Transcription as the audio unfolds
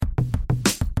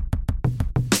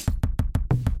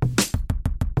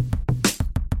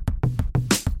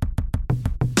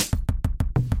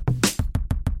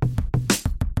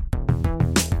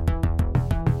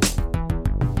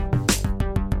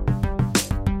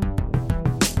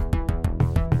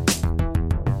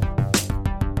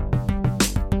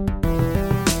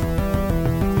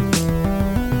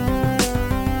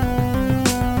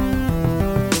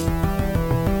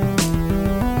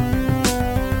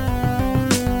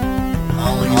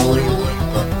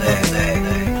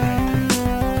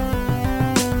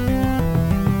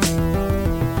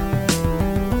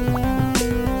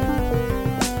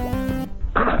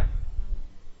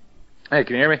Hey,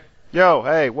 can you hear me? Yo,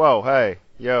 hey, whoa, hey,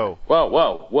 yo. Whoa,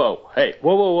 whoa, whoa, hey,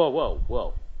 whoa, whoa, whoa, whoa,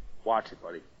 whoa. Watch it,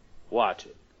 buddy. Watch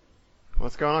it.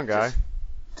 What's going on, guy?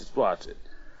 Just watch it.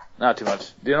 Not too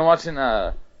much. You know, watching,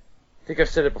 I think I've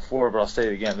said it before, but I'll say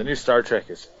it again. The new Star Trek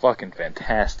is fucking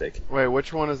fantastic. Wait,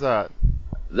 which one is that?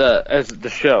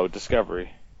 The show,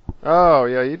 Discovery. Oh,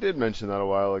 yeah, you did mention that a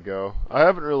while ago. I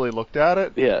haven't really looked at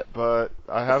it, Yeah. but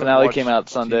I The haven't finale watched came out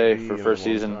Sunday TV for in a first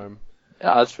long season. time.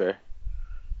 Yeah, that's fair.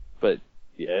 But,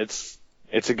 yeah,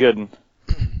 it's a good one.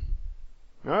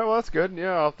 All right, well, that's good.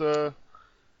 Yeah,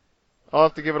 I'll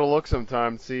have to give it a look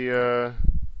sometime, see I don't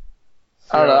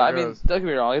how know. it I mean, goes. don't get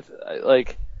me wrong.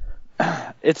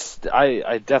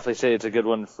 I definitely say it's a good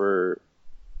one for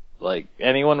like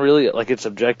anyone really. Like it's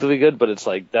objectively good, but it's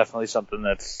like definitely something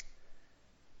that's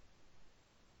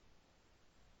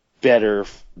better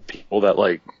for people that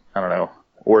like I don't know,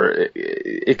 where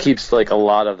it keeps like a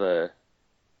lot of the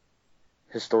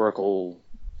historical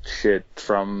shit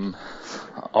from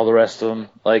all the rest of them.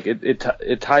 Like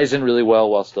it ties in really well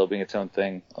while still being its own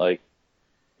thing. Like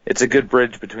it's a good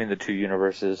bridge between the two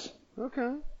universes.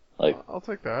 Okay, Like I'll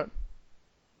take that.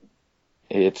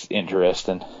 it's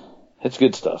interesting. It's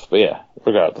good stuff. But yeah,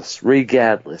 regardless.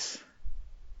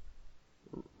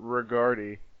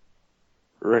 Regardy.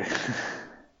 Re-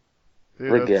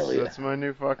 Dude, Regalia. that's my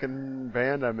new fucking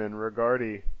band I'm in,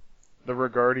 Regardy. The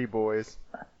Regardy Boys.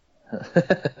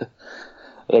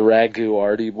 The Ragu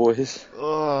Hardy Boys.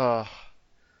 Ugh.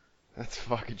 That's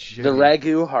fucking shitty. The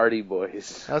Ragu Hardy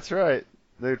Boys. That's right.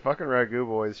 Dude, fucking Ragu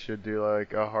Boys should do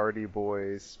like a Hardy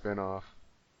Boys spinoff.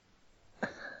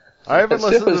 I haven't That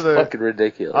listened shit to was their fucking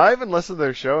ridiculous. I haven't listened to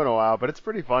their show in a while, but it's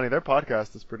pretty funny. Their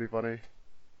podcast is pretty funny.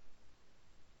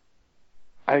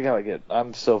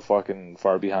 I'm so fucking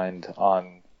far behind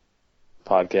on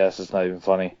podcasts. It's not even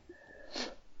funny.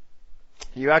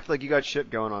 You act like you got shit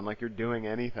going on, like you're doing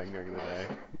anything during the day.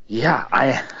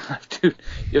 Yeah, dude,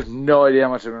 you have no idea how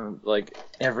much I've been, like,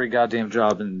 every goddamn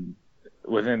job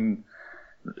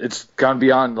it's gone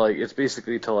beyond, like, it's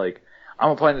basically to, like,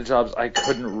 I'm applying to jobs I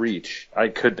couldn't reach. I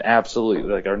could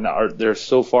absolutely, like, they're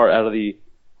so far out of the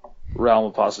realm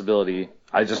of possibility.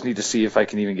 I just need to see if I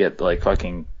can even get, like,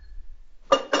 fucking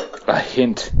a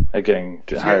hint at getting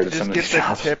hired at some of these Just get the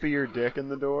jobs. tip of your dick in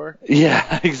the door.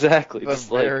 Yeah, exactly. The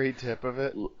Just, like, very tip of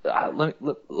it.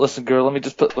 listen, girl. Let me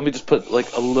just put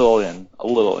like a little in.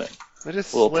 I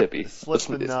just A little slip tippy.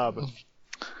 the nub.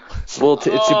 It's your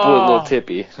boy, Little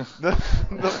Tippy. The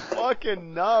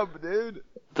fucking nub, dude.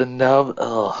 The nub.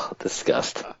 Oh,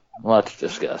 disgust. Much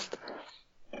disgust.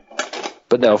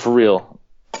 But no, for real.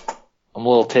 I'm a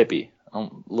little tippy.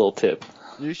 I'm a little tip.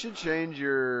 You should change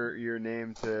your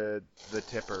name to the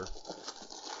Tipper.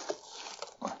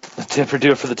 The tipper.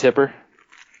 Do it for the tipper.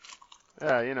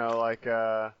 Yeah, you know, like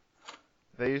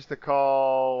they used to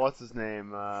call what's his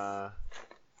name?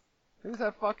 Who's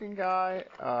that fucking guy?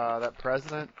 That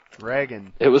president?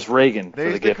 Reagan. It was Reagan. They for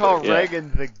used the to call Gipper, yeah.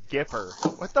 Reagan the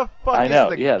Gipper. What the fuck I is know.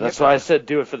 the Yeah, Gipper? that's why I said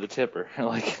do it for the tipper.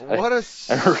 Like. What a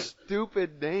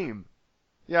stupid name.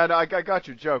 Yeah, no, I got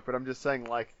your joke, but I'm just saying,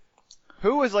 like,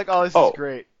 who was like, oh, this is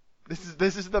great.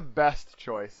 This is the best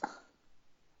choice.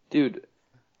 Dude,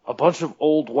 a bunch of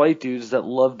old white dudes that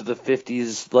loved the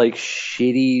 50s, like,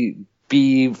 shitty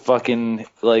B fucking,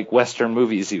 like, Western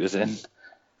movies he was in.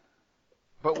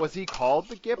 But was he called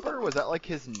the Gipper? Was that like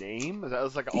his name? Was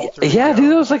that like an alter ego? Yeah,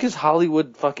 dude, that was like his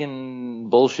Hollywood fucking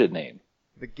bullshit name.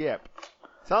 The Gip.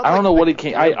 Sounds I don't like know the what he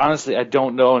came. Gip. I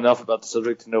don't know enough about the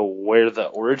subject to know where the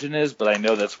origin is, but I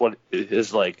know that's what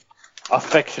his, like,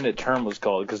 affectionate term was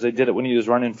called, because they did it when he was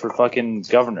running for fucking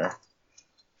governor.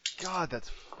 God, that's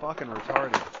fucking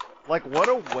retarded. Like, what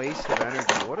a waste of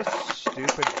energy. What a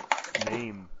stupid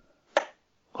name.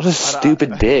 What a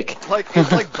stupid dick. Like,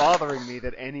 it's like bothering me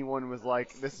that anyone was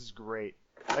like, this is great.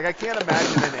 Like, I can't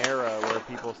imagine an era where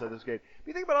people said this is great. If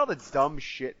you think about all the dumb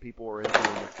shit people were into in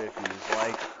the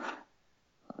 50s,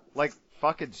 like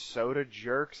fucking soda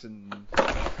jerks and...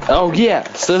 Oh,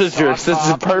 yeah, soda jerks. This is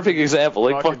a perfect example.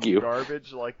 Like, fuck you.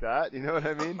 Garbage like that, you know what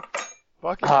I mean?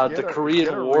 Fucking The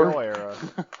Korean War. Real era.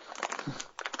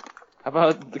 How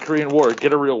about the Korean War?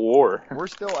 Get a real war. We're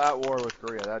still at war with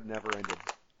Korea. That never ended.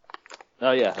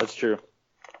 Oh yeah, that's true.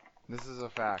 This is a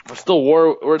fact. We're still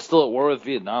at war with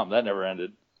Vietnam. That never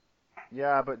ended.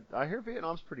 Yeah, but I hear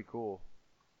Vietnam's pretty cool.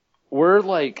 We're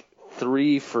like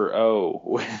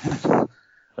 3-0.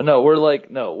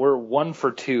 We're 1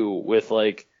 for 2 with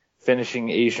like finishing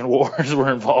Asian wars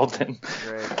we're involved in.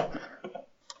 Great.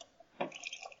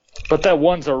 But that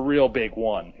one's a real big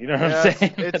one. You know what I'm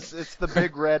saying? It's the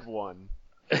big red one.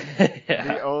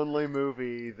 Yeah. The only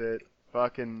movie that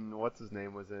fucking what's his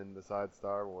name was in besides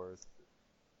Star Wars.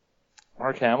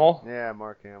 Mark Hamill? Yeah,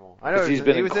 Mark Hamill. I know 'Cause he's he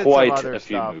been was in in some quite other a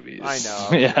few stuff. movies. I know,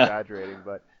 I'm Yeah. exaggerating,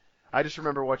 but I just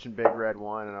remember watching Big Red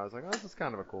 1, and I was like, oh, this is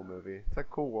kind of a cool movie. It's like a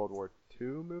cool World War II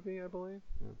movie, I believe.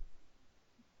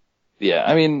 Yeah,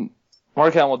 I mean,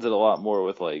 Mark Hamill did a lot more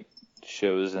with, like,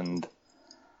 shows, and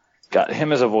got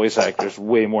him as a voice actor is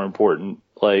way more important.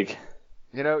 Like,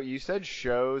 You know, you said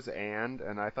shows and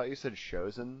I thought you said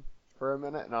Chosen for a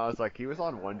minute, and I was like, he was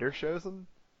on Wonder Chosen?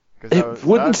 it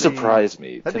wouldn't surprise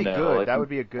me to That'd be know. good. Like, That would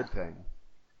be a good thing.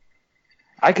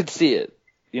 I could see it.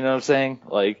 You know what I'm saying?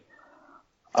 Like,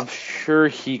 I'm sure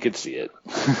he could see it.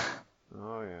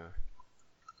 Oh, yeah.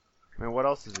 I mean, what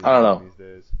else is he I don't doing know.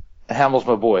 these days? Hamill's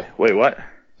my boy. Wait, what?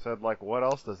 Said, like, what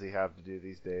else does he have to do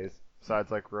these days besides,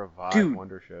 like, revive Dude.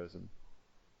 Wonder Chosen?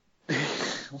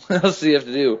 What else does he have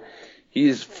to do?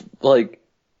 He's like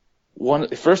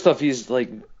first off, he's like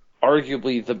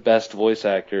arguably the best voice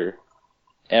actor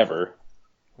ever.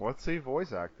 What's he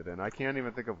voice acted in? I can't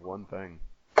even think of one thing.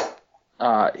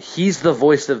 He's the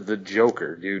voice of the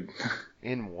Joker, dude.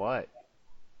 In what?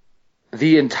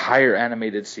 The entire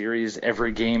animated series,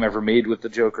 every game ever made with the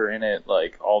Joker in it,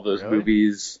 like all those Really?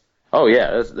 movies. Oh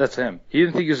yeah, that's him. He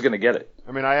didn't think he was gonna get it.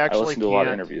 I mean, I I actually listened to a lot of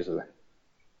can't interviews with him.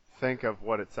 think of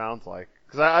what it sounds like.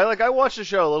 Because I watched the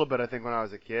show a little bit, I think, when I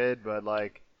was a kid, but,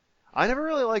 like, I never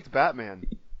really liked Batman.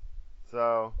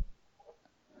 So,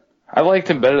 I liked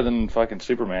him better than fucking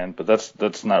Superman, but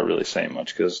that's not really saying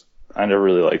much because I never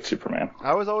really liked Superman.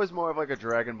 I was always more of, like, a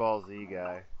Dragon Ball Z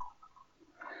guy.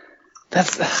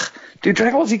 Dude,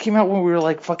 Dragon Ball Z came out when we were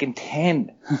like fucking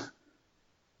 10.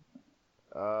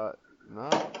 Not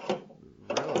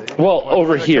really. Well,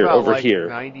 over did it here, come out, over like, here.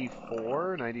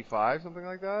 94, 95, something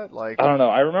like that? Like, I don't know.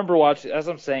 I remember watching, as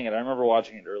I'm saying it, I remember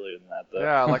watching it earlier than that, though.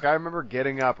 yeah, like, I remember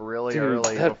getting up really Dude,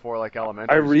 early that- before, like,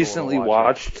 elementary I school to recently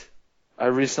watch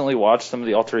it. watched some of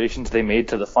the alterations they made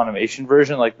to the Funimation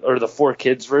version, like, or the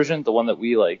 4Kids version, the one that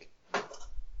we, like,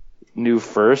 knew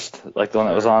first, like, the one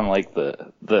that was on, like,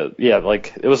 yeah,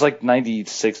 like, it was, like,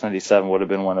 96, 97 would have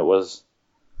been when it was,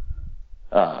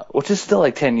 which is still,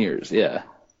 like, 10 years, yeah.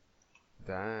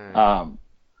 Dang.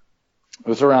 It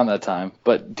was around that time,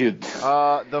 but, dude,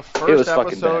 The was first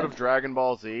fucking episode bad. of Dragon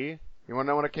Ball Z, you want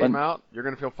to know when it came out? You're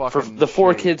going to feel for fucking the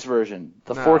 4 shitty. Kids version,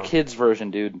 No. 4 Kids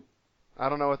version, dude. I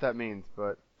don't know what that means,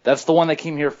 but That's the one that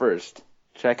came here first.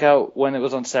 Check out when it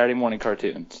was on Saturday morning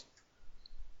cartoons.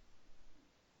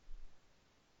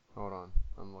 hold on.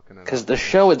 I'm looking at it. Because the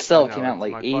show itself I know, came out in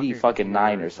it's- like my 80 fucking fucking 9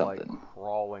 computer or is, something. Like,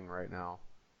 crawling right now.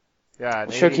 Yeah,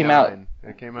 The show came out- 89.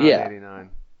 It came out Yeah. in 89.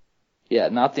 Yeah,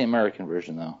 not the American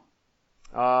version though.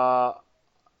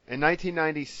 In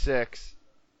 1996,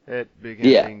 it began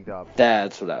Yeah. being dubbed.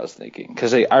 That's what I was thinking.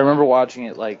 Because I remember watching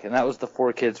it like, and that was the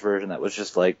 4 Kids version that was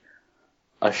just like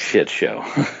a shit show.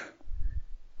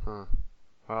 Huh.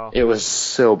 Well, It was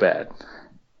so bad.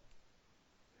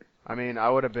 I mean, I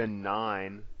would have been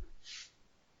 9.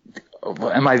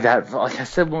 Am I that? Like I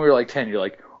said when we were like 10, you're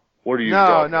like, what are you No,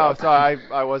 talking no, about? so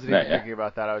I wasn't No, even yeah. thinking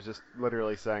about that. I was just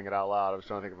literally saying it out loud. I was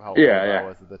trying to think of how old Yeah, I yeah.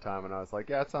 was at the time, and I was like,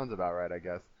 yeah, it sounds about right, I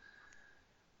guess.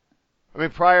 I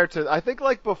mean, prior to, I think,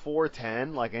 like, before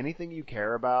 10, like, anything you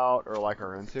care about or, like,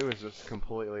 are into is just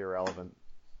completely irrelevant.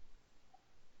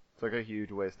 It's like a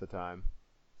huge waste of time.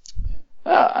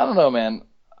 I don't know, man.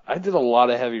 I did a lot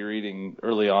of heavy reading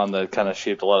early on that kind of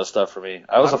shaped a lot of stuff for me.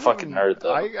 I was a don't fucking even- nerd,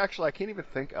 though. I can't even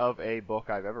think of a book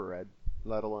I've ever read,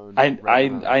 let alone. I read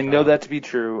when was I a know child. that to be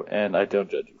true, and I don't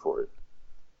judge you for it.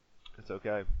 It's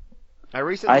okay. I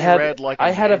recently I had read, like,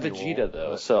 I had a manual, Vegeta though,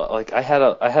 but- so like I had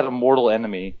a mortal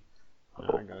enemy, Yeah,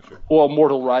 I gotcha. well, a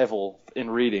mortal rival in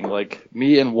reading. Like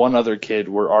me and one other kid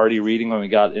were already reading when we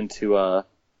got into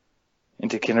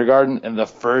kindergarten, and the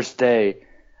first day,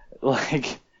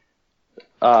 like.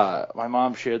 My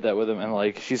mom shared that with him, and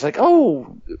like she's like,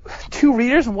 "Oh, 2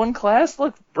 readers in one class.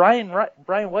 Look, Brian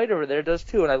White over there does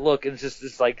too." And I look, and it's just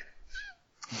this like,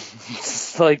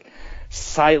 just like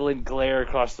silent glare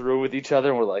across the room with each other,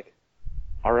 and we're like,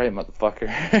 "All right, motherfucker."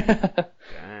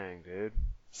 Dang, dude.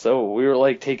 So we were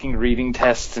like taking reading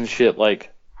tests and shit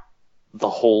like the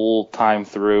whole time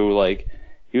through. Like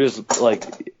he was like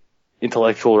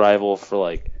intellectual rival for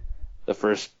like the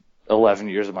first 11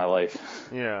 years of my life.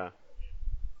 Yeah.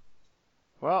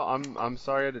 Well, I'm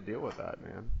sorry I had to deal with that,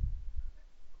 man.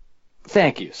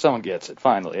 Thank you. Someone gets it,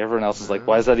 finally. Everyone else is like,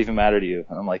 why does that even matter to you?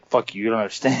 And I'm like, fuck you, you don't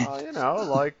understand. Well, you know,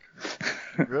 like,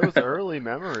 those early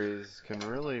memories can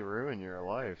really ruin your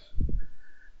life.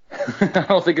 I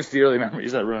don't think it's the early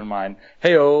memories that ruin mine.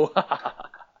 Hey-oh.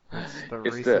 It's the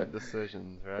It's recent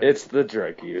decisions, right? It's the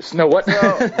drug use. No, what?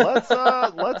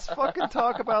 So let's fucking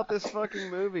talk about this fucking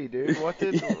movie, dude. What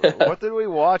did we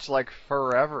watch like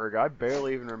forever ago? I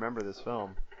barely even remember this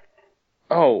film.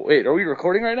 Oh, wait, are we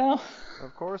recording right now?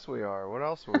 Of course we are. What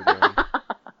else are we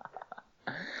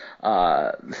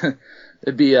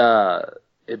doing?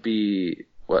 It'd be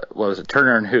what was it?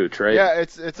 Turner and Hooch, right? Yeah,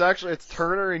 it's actually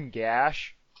Turner and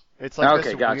Gash. It's like Okay,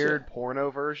 this gotcha. weird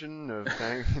porno version of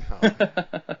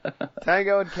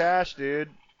Tango and Cash, dude.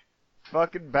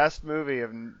 Fucking best movie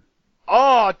of.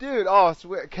 Oh, dude. Oh, it's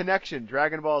Connection,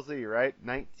 Dragon Ball Z, right?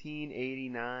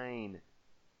 1989.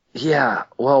 Yeah.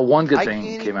 Well, one good I thing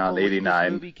can't came even out in believe '89.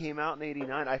 This movie came out in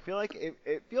 '89. I feel like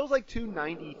it feels like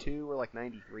 92 or like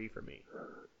 93 for me.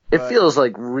 It But- feels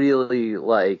like really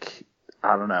like,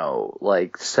 I don't know,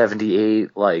 like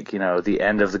 78, like, you know, the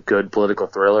end of the good political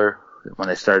thriller when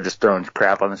they started just throwing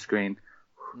crap on the screen.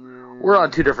 We're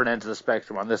on two different ends of the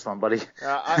spectrum on this one, buddy.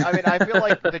 I mean, I feel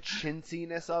like the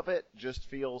chintziness of it just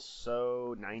feels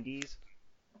so 90s.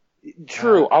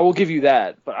 True, I will give you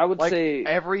that, but I would Like, say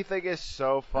everything is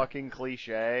so fucking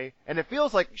cliche, and it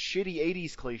feels like shitty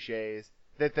 80s cliches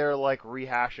that they're like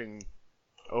rehashing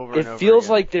over and over it feels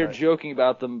again. like they're But- joking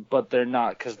about them, but they're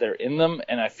not because they're in them,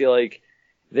 and I feel like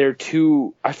they're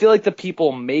too. I feel like the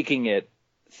people making it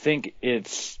think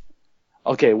it's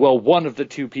okay. Well, one of the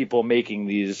two people making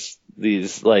these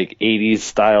like 80s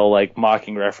style like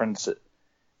mocking reference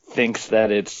thinks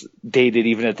that it's dated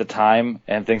even at the time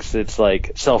and thinks it's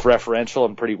like self-referential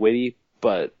and pretty witty,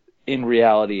 but in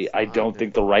reality, I don't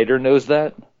think the writer knows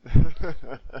that.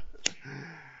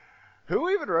 Who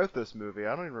even wrote this movie?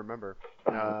 I don't even remember.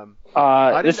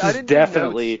 I This is didn't do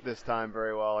definitely. notes this time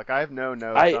very well. Like, I have no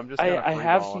notes. I I'm just kind of I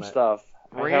have freeballing some it. stuff.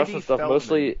 I have Randy some stuff. Feldman.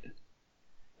 Mostly,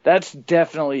 that's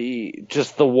definitely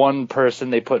just the one person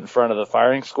they put in front of the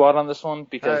firing squad on this one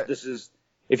because this is.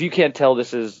 If you can't tell,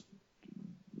 this is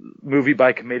movie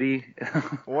by committee.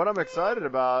 What I'm excited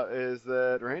about is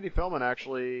that Randy Feldman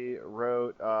actually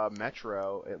wrote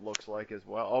Metro, it looks like, as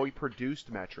well. Oh, he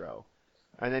produced Metro.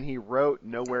 And then he wrote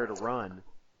Nowhere to Run.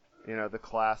 You know, the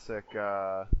classic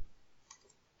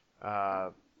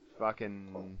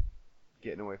fucking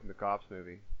Getting Away from the Cops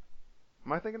movie.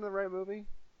 Am I thinking of the right movie?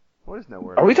 What is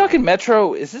Nowhere to Are we Run? talking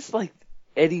Metro? Is this like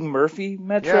Eddie Murphy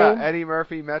Metro? Yeah, Eddie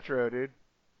Murphy Metro, dude.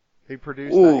 He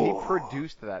produced Ooh. that. He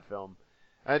produced that film.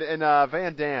 And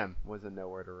Van Damme was in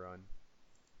Nowhere to Run.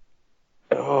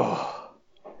 Oh.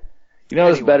 You know, it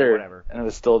was Anyway, better, whatever. and it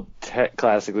was still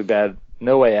classically bad.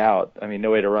 No Way Out. I mean,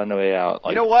 No Way to Run, No Way Out.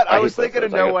 Like, You know what? I hate was both thinking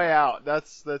of those. No Way Out.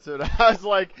 That's what I was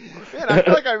like. Man, I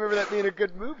feel like I remember that being a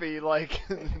good movie. Like,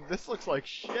 this looks like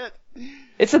shit.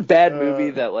 It's a bad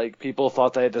movie that like people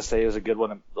thought they had to say it was a good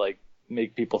one and like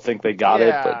make people think they got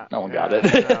it, but no one got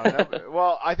it.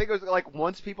 Well, I think it was like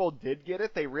once people did get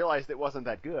it, they realized it wasn't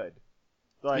that good.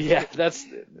 Like, Yeah, that's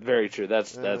very true.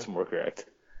 That's more correct.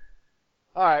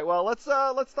 All right, well let's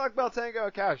talk about Tango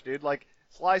and Cash, dude. Like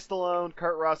Sly Stallone,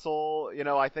 Kurt Russell. You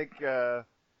know, I think I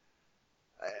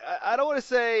don't want to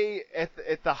say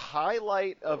at the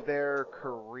highlight of their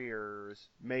careers,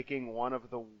 making one of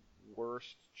the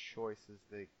worst choices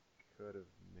they could have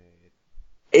made.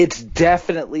 It's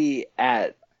definitely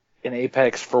at an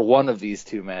apex for one of these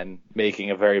two men making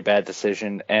a very bad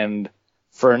decision, and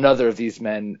for another of these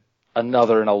men,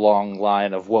 another in a long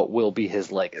line of what will be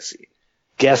his legacy.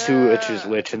 Guess which is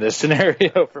which in this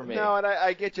scenario for me. No, and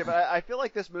I get you, but I feel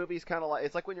like this movie's kind of like,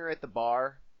 it's like when you're at the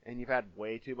bar and you've had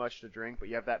way too much to drink, but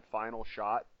you have that final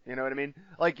shot. You know what I mean?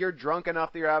 Like you're drunk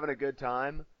enough that you're having a good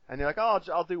time, and you're like, oh,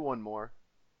 I'll do one more,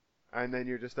 and then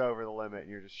you're just over the limit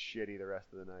and you're just shitty the rest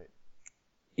of the night.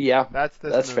 Yeah, That's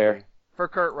movie. Fair. For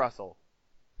Kurt Russell.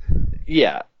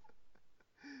 Yeah.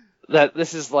 That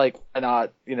this is like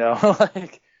not, you know,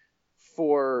 like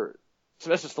for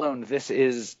Sylvester Stallone, this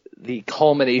is the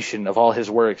culmination of all his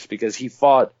works because he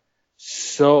fought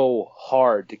so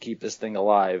hard to keep this thing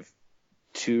alive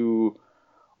to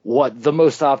what the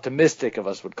most optimistic of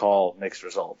us would call mixed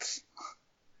results.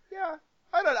 Yeah.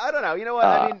 I don't know. You know what?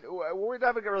 I mean, we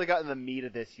haven't really gotten the meat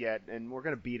of this yet, and we're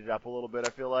gonna beat it up a little bit. I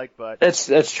feel like, but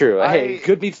That's true. Hey,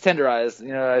 good meat's tenderized. You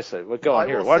know, I said, well, go on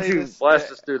here. Why don't you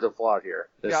blast us through the plot here?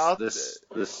 This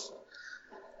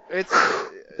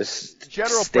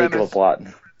general steak premise, of a plot.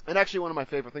 And actually, one of my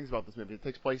favorite things about this movie, it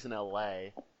takes place in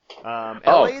L.A.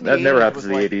 LA in that never happens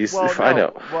in the 80s. Well, I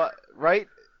know. Well, right?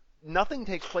 Nothing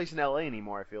takes place in L.A.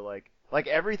 anymore. I feel like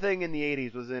everything in the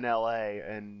 80s was in L.A.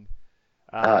 and.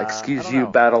 Excuse you,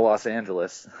 Battle Los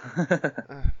Angeles.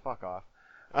 Fuck off.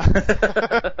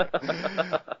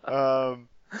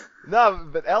 No,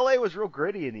 but LA was real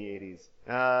gritty in the 80s.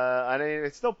 I mean,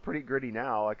 it's still pretty gritty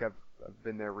now. Like I've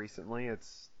been there recently.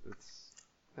 It's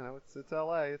you know, it's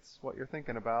LA. It's what you're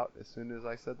thinking about as soon as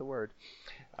I said the word.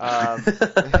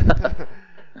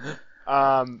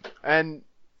 And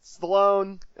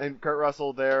Stallone and Kurt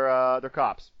Russell, they're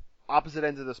cops. opposite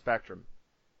ends of the spectrum.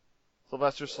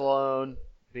 Sylvester Stallone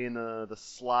being the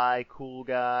sly, cool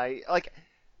guy. Like,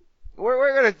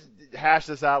 we're going to hash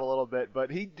this out a little bit,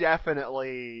 but he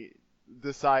definitely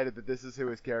decided that this is who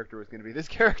his character was going to be. This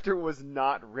character was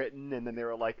not written, and then they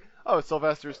were like, oh,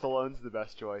 Sylvester Stallone's the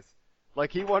best choice.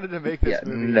 Like, he wanted to make this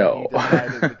movie, no. and he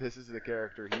decided that this is the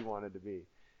character he wanted to be.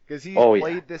 Because he's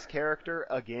played this character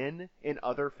again in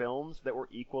other films that were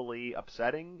equally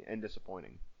upsetting and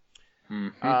disappointing.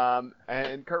 Mm-hmm.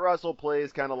 And Kurt Russell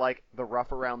plays kind of like the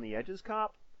rough around the edges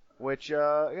cop, which,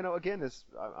 again, is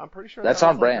I'm pretty sure that's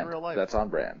on brand. Like in real life. That's on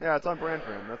brand. Yeah, it's on brand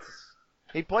for him.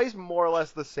 He plays more or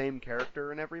less the same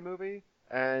character in every movie,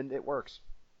 and it works.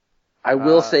 I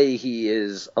will say he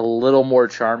is a little more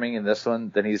charming in this one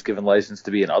than he's given license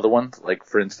to be in other ones. Like,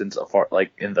 for instance,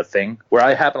 like in The Thing, where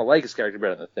I happen to like his character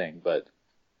better in The Thing, but...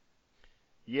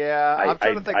 Yeah, I'm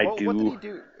trying to think. What did he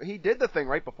do? He did The Thing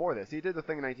right before this. He did The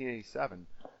Thing in 1987.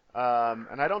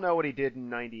 And I don't know what he did in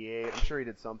 98. I'm sure he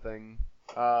did something.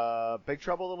 Big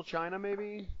Trouble Little China,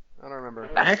 maybe? I don't remember.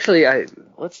 Actually,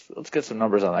 let's get some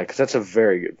numbers on that, because that's a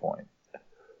very good point.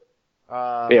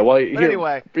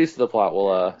 Anyway, brief to the plot.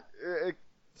 We'll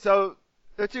So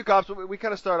the two cops, we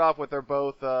kind of start off with they're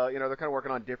both, they're kind of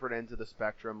working on different ends of the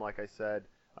spectrum. Like I said,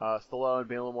 Stallone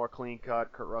being a little more clean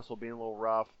cut, Kurt Russell being a little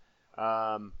rough,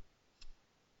 and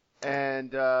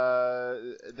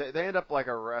they end up like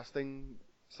arresting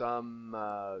some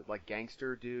like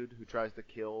gangster dude who tries to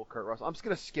kill Kurt Russell. I'm just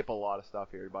gonna skip a lot of stuff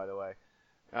here, by the way.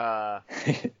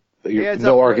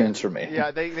 No arguments for me.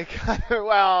 Yeah, they kind of,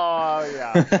 well,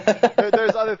 yeah.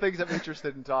 There's other things I'm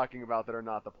interested in talking about that are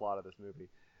not the plot of this movie.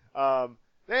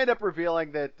 They end up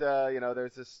revealing that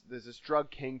there's this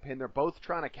drug kingpin. They're both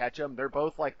trying to catch him. They're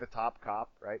both like the top cop,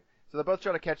 right? So they're both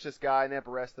trying to catch this guy, and they end up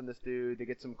arresting this dude. They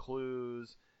get some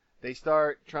clues. They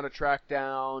start trying to track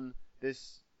down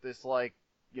this like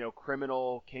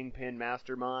criminal kingpin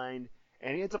mastermind,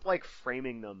 and he ends up like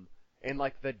framing them in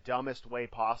like the dumbest way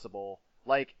possible.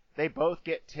 Like, they both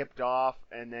get tipped off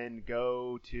and then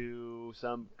go to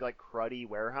some, like, cruddy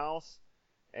warehouse.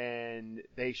 And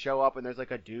they show up and there's, like,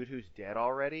 a dude who's dead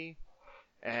already.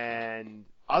 And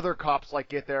other cops, like,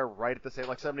 get there right at the same...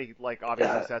 Like, somebody, like,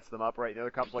 obviously sets them up, right? The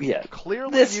other cops, like,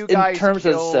 clearly you guys in terms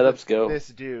of setups go. This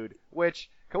dude. Which,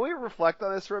 can we reflect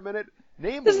on this for a minute?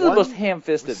 This is the most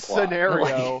ham-fisted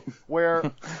scenario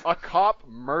where a cop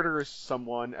murders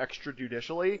someone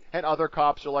extrajudicially and other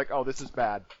cops are like, oh, this is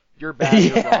bad. You're bad.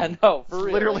 You're wrong. No, for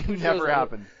real. Literally never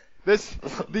happened.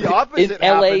 The opposite in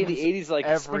LA happens in the 80s, like,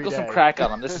 sprinkle day. some crack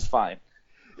on him. This is fine.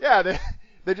 Yeah,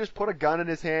 they just put a gun in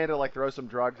his hand and like throw some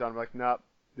drugs on him. Like, nope,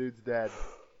 dude's dead.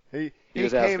 He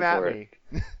came at me.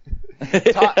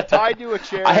 Tied to a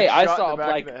chair. Hey, I saw a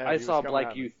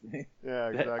black youth. Yeah,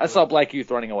 exactly. I saw a black youth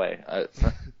running away.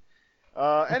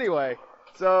 Anyway,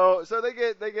 so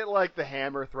they get like the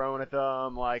hammer thrown at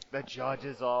them. Like, the judge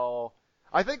is all.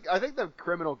 I think the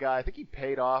criminal guy, I think he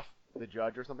paid off the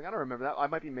judge or something. I don't remember that. I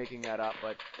might be making that up,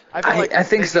 but I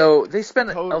think so. They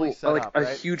spent totally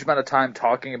a huge amount of time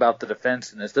talking about the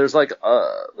defense in this. There's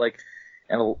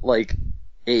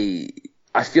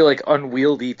I feel like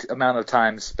unwieldy amount of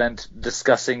time spent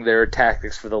discussing their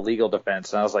tactics for the legal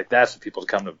defense, and I was like, that's what people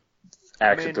come to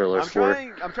action thrillers for.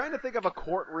 I'm trying to think of a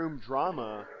courtroom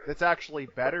drama that's actually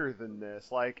better than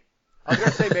this. Like, I was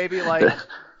gonna say maybe like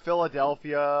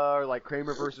Philadelphia or like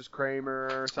Kramer versus Kramer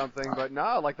or something, but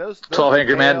no, like those 12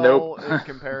 Angry Men, nope. In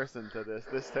comparison to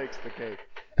this takes the cake.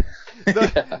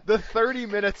 The 30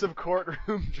 minutes of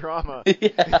courtroom drama,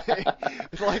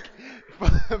 it's like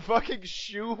fucking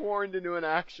shoehorned into an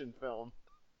action film.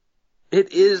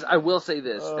 It is. I will say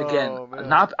this again.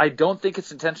 I don't think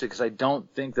it's intentional, because I don't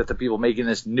think that the people making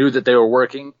this knew that they were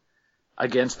working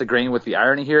against the grain with the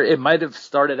irony here. It might have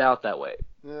started out that way.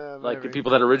 Yeah, like the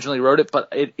people that originally wrote it, but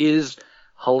it is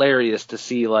hilarious to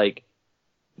see like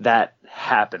that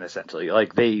happen essentially.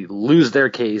 Like, they lose their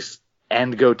case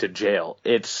and go to jail.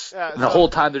 It's the whole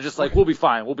time they're just like, we'll be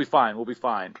fine,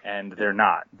 and they're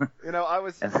not.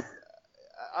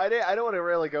 I don't want to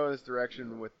really go in this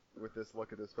direction with this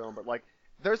look at this film, but like,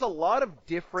 there's a lot of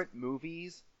different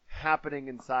movies happening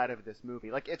inside of this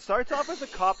movie. Like, it starts off as a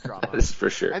cop drama. That is for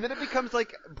sure. And then it becomes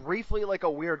like briefly like a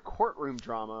weird courtroom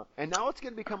drama, and now it's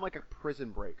going to become like a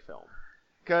prison break film.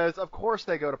 Because of course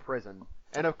they go to prison.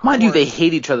 And of course, mind you, they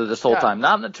hate each other this whole time.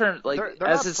 Not in the terms like they're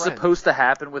as it's friends. Supposed to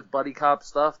happen with buddy cop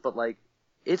stuff, but like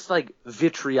it's like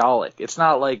vitriolic. It's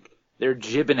not like they're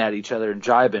jibbing at each other and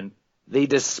jibing. They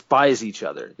despise each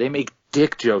other. They make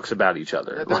dick jokes about each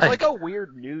other. Yeah, there's like a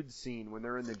weird nude scene when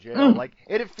they're in the jail. Like,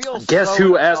 it feels. Guess so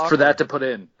who asked awkward. for that to put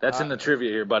in? That's in the trivia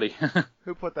here, buddy.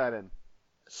 Who put that in?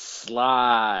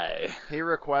 Sly. He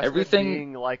requested Everything.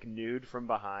 being like nude from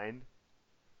behind.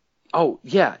 Oh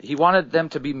yeah, he wanted them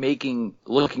to be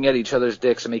looking at each other's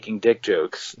dicks and making dick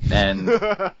jokes, and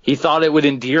he thought it would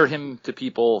endear him to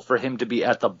people for him to be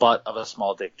at the butt of a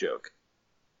small dick joke.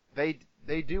 They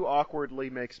do awkwardly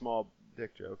make small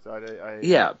dick jokes.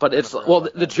 Yeah, but it's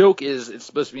the joke is it's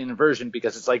supposed to be an inversion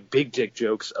because it's like big dick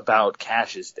jokes about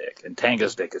Cash's dick and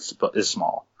Tango's dick is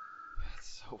small.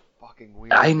 That's so fucking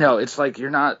weird. I know, it's like you're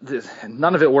not.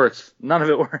 None of it works. None of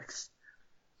it works.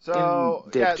 So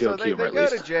yeah, so they go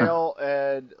to jail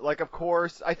and like of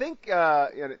course I think I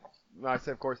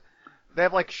say of course they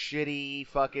have like shitty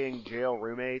fucking jail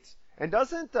roommates and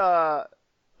doesn't Kurt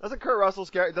Russell's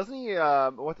character doesn't he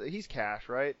he's Cash,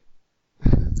 right?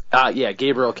 Yeah,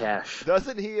 Gabriel Cash.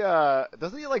 Doesn't he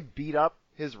like beat up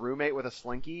his roommate with a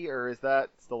slinky, or is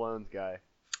that Stallone's guy?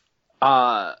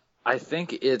 I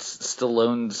think it's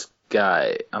Stallone's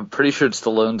guy. I'm pretty sure it's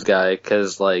Stallone's guy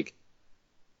because like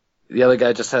the other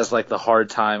guy just has like the hard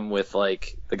time with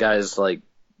like the guy's like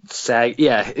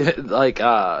like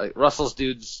Russell's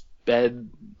dude's bed,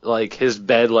 like his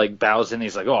bed like bows in.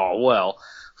 He's like, oh well.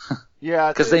 Yeah,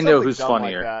 because they know who's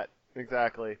funnier. Like that.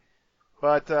 Exactly.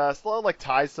 But Stallone like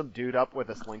ties some dude up with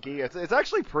a slinky. It's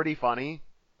actually pretty funny.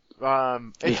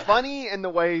 It's funny in the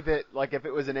way that like if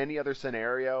it was in any other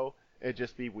scenario, it'd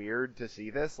just be weird to see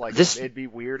this. Like it'd be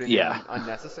weird and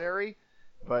unnecessary.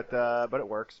 But it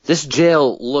works. This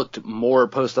jail looked more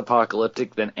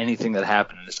post-apocalyptic than anything that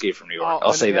happened in Escape from New York.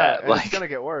 I'll say that. Like, it's gonna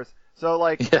get worse. So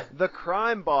like the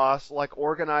crime boss like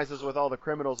organizes with all the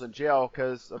criminals in jail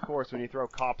because of course when you throw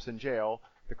cops in jail,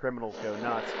 the criminals go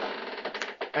nuts.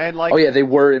 And like they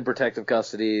were in protective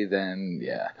custody. Then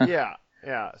yeah.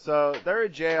 So they're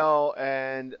in jail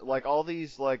and like all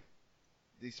these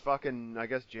fucking I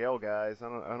guess jail guys. I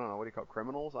don't know what do you call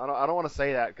criminals. I don't want to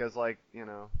say that because like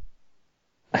don't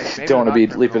want to be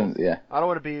leaping. Yeah. I don't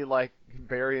want to be like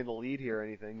burying the lead here or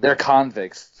anything. They're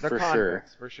convicts. They're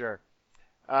convicts for sure.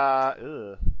 I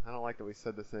don't like that we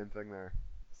said the same thing there.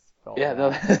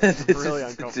 It's really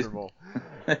uncomfortable.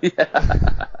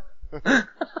 Yeah.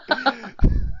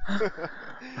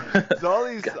 So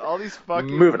all these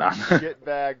fucking moving on.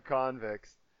 shitbag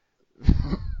convicts.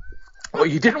 Well,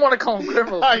 you didn't want to call them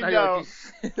criminals. I know.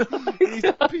 These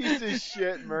piece of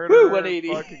shit murderer. 180.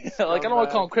 Like I don't want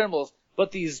to call them criminals,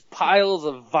 but these piles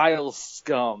of vile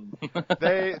scum.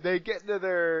 they get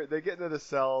into the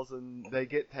cells and they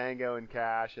get Tango and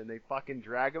Cash and they fucking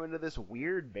drag them into this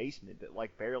weird basement that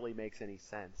like barely makes any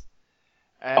sense.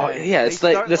 And it's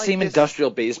like the same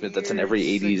industrial basement that's in every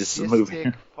 80s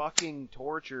movie. Fucking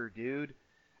torture, dude.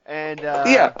 And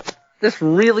this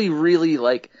really, really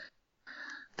like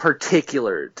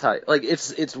particular type. Like it's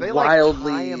they,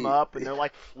 wildly. They tie him up and they're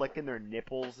like flicking their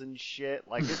nipples and shit.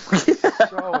 Like it's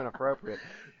so inappropriate.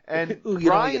 And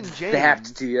Brian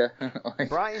James, to you.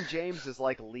 Brian James is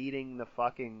like leading the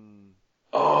fucking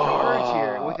charge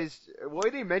here with his. Why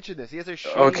did he mention this? He has a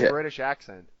shitty British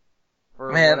accent.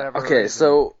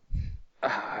 So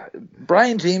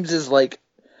Brian James's like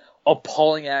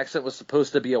appalling accent was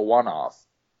supposed to be a one-off,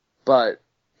 but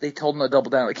they told him to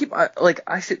double down.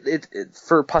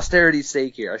 For posterity's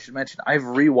sake here, I should mention I've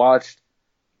rewatched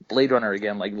Blade Runner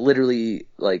again, like literally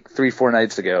like 3-4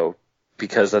 nights ago,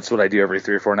 because that's what I do every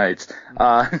 3 or 4 nights.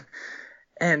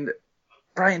 And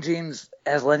Brian James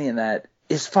as Lenny in that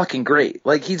is fucking great.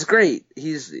 Like he's great.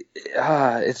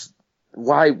 It's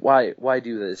why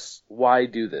do this? Why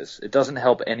do this? It doesn't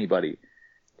help anybody,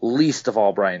 least of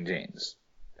all Brian James.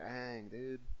 Dang,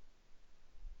 dude.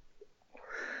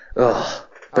 Ugh.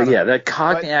 But that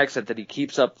Cockney accent that he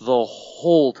keeps up the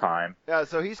whole time. Yeah,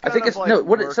 so he's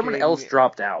someone else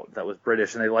dropped out that was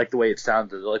British and they liked the way it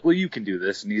sounded. They're like, well, you can do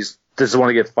this. And he doesn't want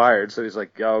to get fired. So he's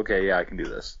like, oh, okay, yeah, I can do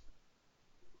this.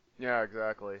 Yeah,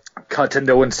 exactly. Cut to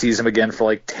no one sees him again for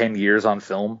like 10 years on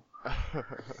film.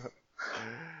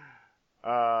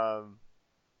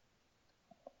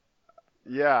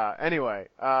 Yeah, anyway.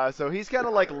 So he's kind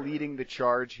of like leading the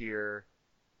charge here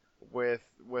with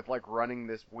like running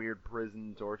this weird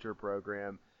prison torture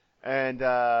program. And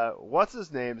what's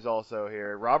his name's also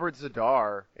here? Robert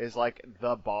Zadar is like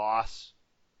the boss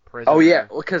prisoner. Oh yeah,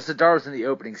 because Zadar was in the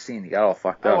opening scene. He got all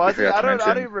fucked up. Oh, was he? I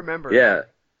don't remember. Yeah.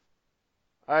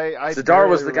 Zadar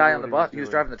was the guy on the bus. He was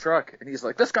driving the truck, and he's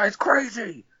like, "This guy's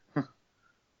crazy."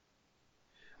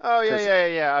 Oh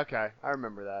yeah. Okay, I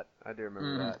remember that. I do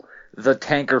remember that. The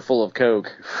tanker full of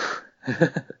coke.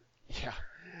 Yeah.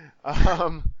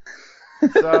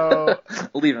 So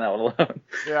leaving that one alone.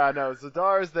 Yeah, no.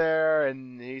 Zadar's there,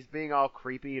 and he's being all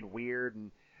creepy and weird,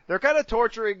 and they're kind of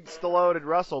torturing Stallone and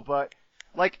Russell, but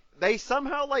like they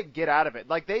somehow like get out of it.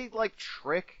 Like they like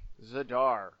trick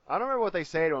Zadar. I don't remember what they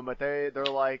say to him, but they're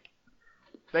like,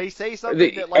 they say something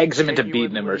They that like eggs him into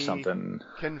beating him or genuinely something.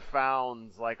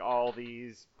 confounds like all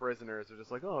these prisoners. They're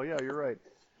just like, oh yeah, you're right.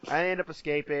 And they end up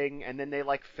escaping, and then they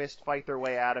like fist fight their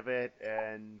way out of it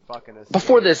and fucking escape.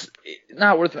 Before this,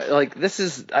 not worth like this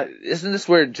is isn't this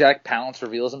where Jack Palance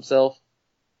reveals himself?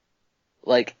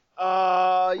 Like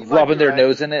rubbing their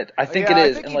nose in it. I think it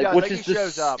is, and like which is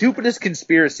the stupidest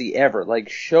conspiracy ever. Like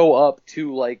show up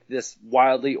to like this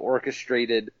wildly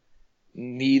orchestrated,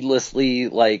 needlessly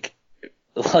like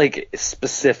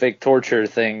specific torture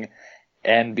thing,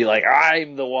 and be like,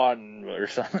 I'm the one or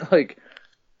something. Like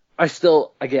I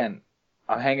still, again,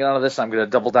 I'm hanging on to this. I'm going to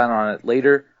double down on it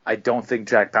later. I don't think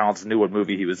Jack Palance knew what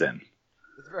movie he was in.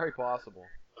 It's very possible.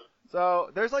 So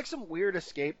there's like some weird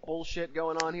escape bullshit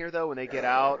going on here though. When they get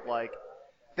out, like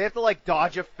they have to like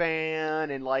dodge a fan,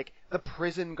 and like the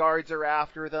prison guards are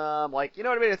after them. Like, you know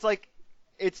what I mean? It's like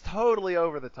it's totally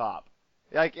over the top.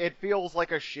 Like it feels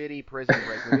like a shitty prison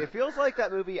break movie. It feels like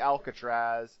that movie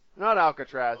Alcatraz, not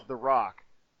Alcatraz, The Rock.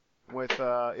 With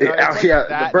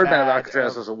the Birdman of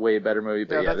Alcatraz was a way better movie,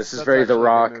 but yeah, this is very The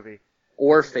Rock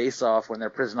or Face Off when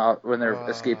they're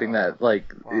escaping that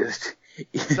like.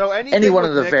 So any one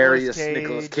of the Nicolas various Cage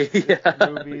Nicolas Cage movies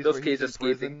Nicolas where Cage he's in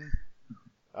escaping.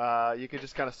 Prison, you could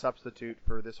just kind of substitute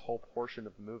for this whole portion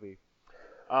of the movie.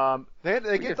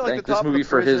 They get to like the top this movie of the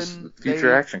for prison, his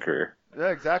future action career. Yeah,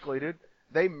 exactly, dude.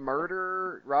 They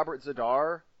murder Robert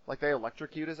Zadar, like they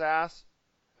electrocute his ass,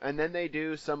 and then they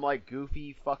do some like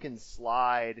goofy fucking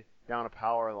slide down a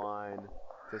power line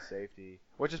to safety,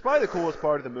 which is probably the coolest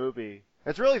part of the movie.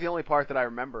 It's really the only part that I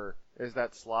remember is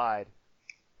that slide,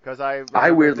 because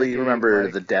I weirdly remember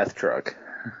the death truck.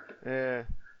 Yeah,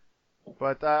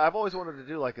 but I've always wanted to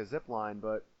do like a zip line,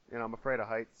 but you know I'm afraid of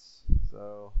heights,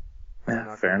 so.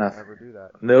 Yeah, fair enough. Ever do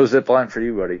that. No zip line for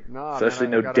you, buddy. No, especially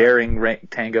no daring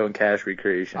Tango and Cash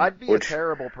recreation. I'd be a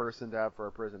terrible person to have for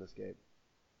a prison escape.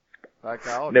 Like,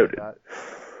 I'll noted. That.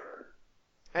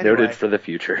 Anyway, noted for the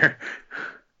future.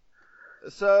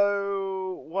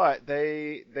 So what?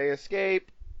 They escape.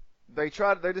 They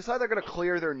decide they're gonna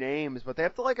clear their names, but they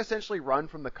have to like essentially run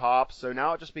from the cops. So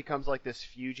now it just becomes like this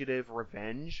fugitive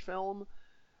revenge film.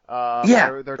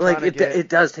 They're like it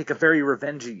does take a very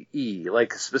revenge-y,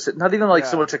 like specific, not even like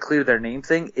so much a clear their name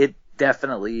thing. It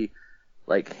definitely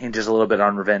like hinges a little bit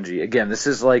on revenge-y. Again, this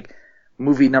is like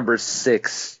movie number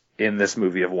 6 in this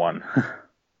movie of 1.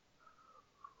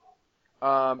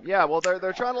 Well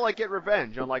they're trying to like get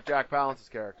revenge on like Jack Palance's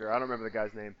character. I don't remember the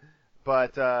guy's name,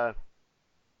 but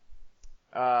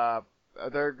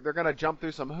they're gonna jump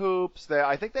through some hoops.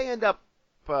 I think they end up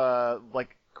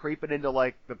like creeping into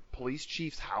like the police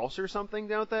chief's house or something,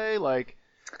 don't they? Like,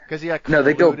 because he got no,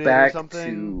 they go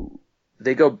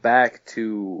back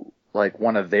to like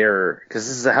one of their, because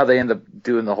this is how they end up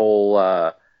doing the whole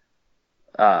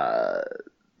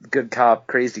good cop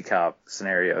crazy cop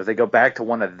scenario. They go back to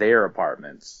one of their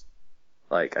apartments.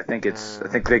 Like I think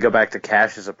they go back to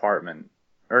Cash's apartment,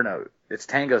 or no, it's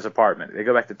Tango's apartment. They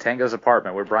go back to Tango's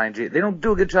apartment where Brian J. They don't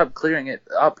do a good job clearing it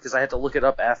up because I had to look it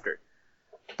up after.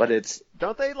 But it's...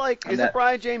 Don't they, like... Is it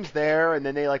Brian James there, and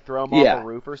then they, like, throw him off a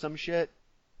roof or some shit?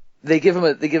 They give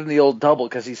him the old double,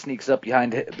 because he sneaks up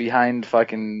behind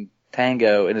fucking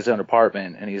Tango in his own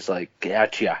apartment, and he's like,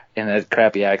 gotcha, in a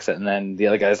crappy accent, and then the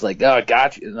other guy's like, oh,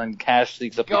 gotcha, and then Cash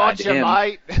sneaks up behind him. Gotcha,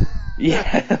 mate!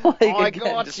 Yeah. Like, oh, I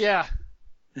gotcha!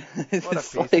 What a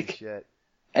piece of shit.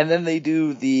 And then they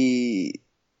do the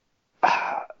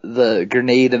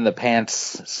grenade in the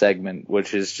pants segment,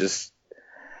 which is just...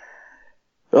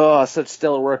 Oh, such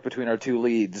stellar work between our two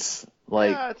leads.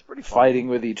 Like, it's pretty fighting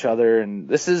with each other. And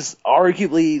this is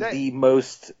arguably the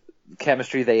most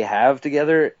chemistry they have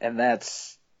together, and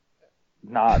that's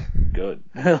not good.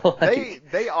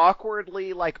 They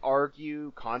awkwardly, like,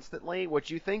 argue constantly, which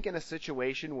you think in a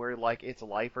situation where, like, it's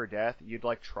life or death, you'd,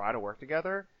 like, try to work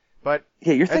together. But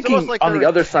yeah, you're thinking like on the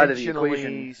other side of the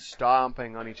equation.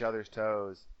 Stomping on each other's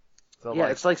toes. So, yeah,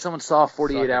 it's like someone saw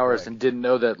 48 Hours and didn't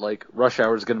know that like Rush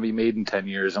Hour is going to be made in 10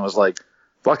 years and was like,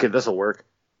 fuck it, this'll work.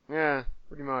 Yeah,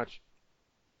 pretty much.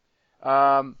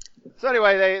 So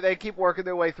anyway, they keep working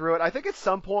their way through it. I think at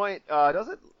some point,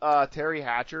 doesn't Terry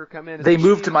Hatcher come in? They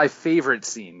move to my favorite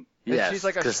scene. Yes, she's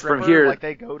like a stripper, from here, like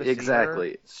they go to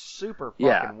exactly. See her. Super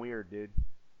fucking weird, dude.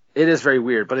 It is very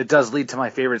weird, but it does lead to my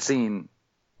favorite scene.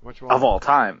 Which one? Of all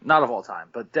time. Not of all time,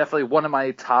 but definitely one of my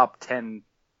top 10...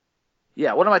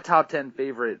 Yeah, one of my top 10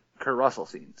 favorite Kurt Russell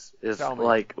scenes is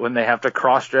like when they have to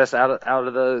cross-dress out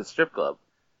of the strip club.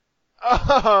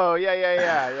 Oh,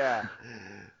 yeah.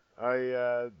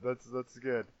 That's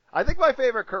good. I think my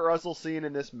favorite Kurt Russell scene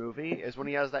in this movie is when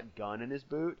he has that gun in his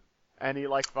boot, and he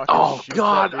like fucking Oh shoots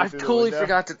God, that dude I through the totally window.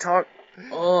 forgot to talk.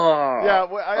 Oh, Yeah,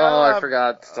 I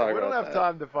forgot to talk we don't about have that.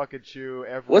 time to fucking chew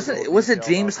every Was little it detail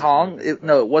James about Hong? this movie, but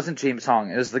No, it wasn't James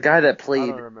Hong. It was the guy that I played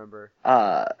don't remember.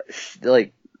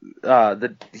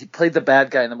 he played the bad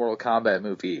guy in the Mortal Kombat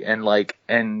movie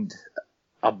and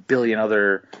a billion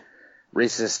other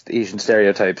racist Asian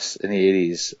stereotypes in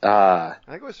the 80s. I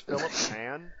think it was Philip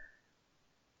Tan.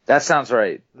 That sounds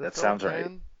right. Is That Philip sounds right.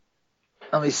 Tan?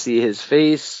 Let me see his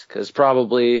face, because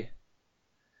probably...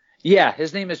 Yeah,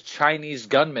 his name is Chinese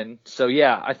Gunman, so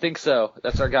yeah, I think so.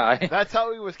 That's our guy. That's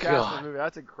how he was cast in God. the movie.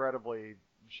 That's incredibly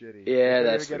shitty. Yeah, Couldn't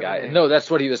that's even the get him a guy. name. No, that's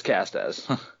what he was cast as.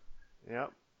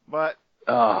 Yep. But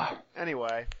Oh.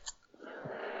 anyway,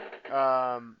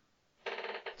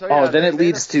 so yeah, Then it they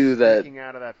leads end to up that. sneaking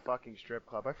out of that fucking strip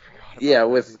club. I forgot about Yeah, that.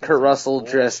 with That's Kurt some Russell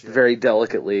bullshit. dressed very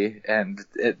delicately and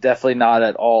definitely not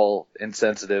at all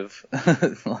insensitive.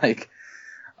 Like,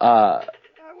 That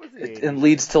was the 80s. and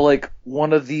leads to like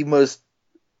one of the most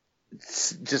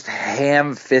just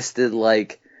ham-fisted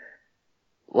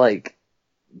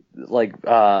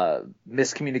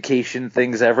miscommunication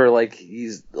things ever. Like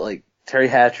he's like Terry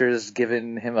Hatcher's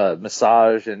giving him a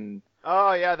massage and.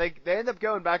 Oh yeah, they end up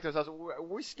going back to his house.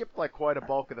 We skipped like quite a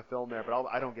bulk of the film there, but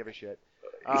I don't give a shit.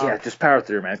 Yeah, just power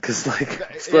through, man, because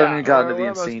like still yeah, haven't gotten to the we're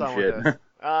almost insane done shit. with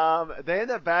this. They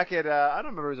end up back at I don't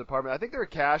remember his apartment. I think they're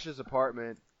at Cash's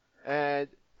apartment, and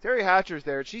Terry Hatcher's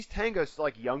there. She's Tango's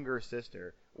like younger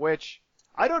sister, which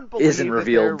I don't believe Isn't that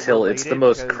revealed they're till it's the related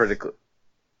most because- critical.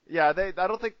 Yeah, I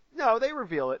don't think. No, they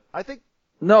reveal it. I think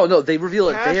No, they reveal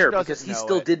it Cash there doesn't because he know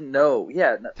still it. didn't know.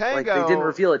 Yeah, like Tango- they didn't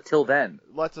reveal it till then.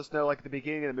 lets us know like at the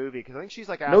beginning of the movie because I think she's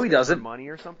like No, asking he doesn't. for money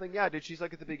or something. Yeah, dude, she's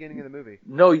like at the beginning of the movie.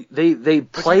 No, they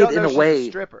But play you it don't in know a she's way. a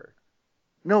stripper.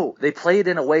 No, they play it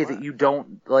in a way What?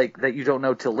 that you don't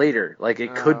know till later. Like it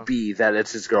Oh. could be that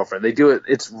it's his girlfriend. They do it.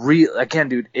 It's real. Again,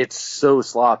 dude, it's so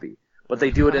sloppy. But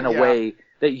they do it in a Yeah. way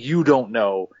that you don't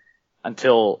know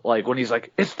until like when he's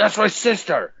like, that's my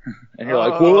sister, and you're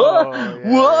like, Oh, whoa,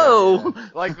 yeah, whoa. yeah.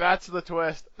 Like that's the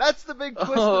twist. That's the big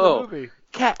twist Oh. of the movie.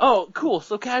 Oh, cool.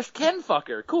 So Cash can fuck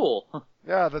her. Cool.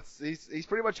 Yeah, he's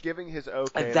pretty much giving his okay.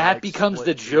 And to, that like, becomes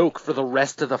the split joke for the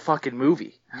rest of the fucking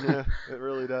movie. Yeah, it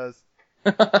really does.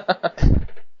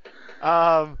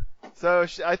 So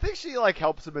I think she like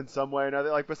helps him in some way or another.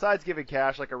 Like besides giving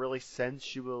Cash like a really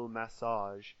sensual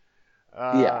massage.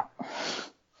 Yeah.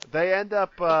 They end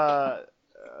up trying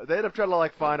to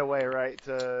like find a way, right,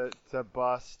 to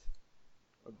bust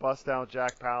down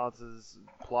Jack Palance's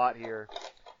plot here.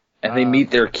 And they meet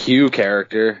their Q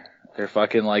character. They're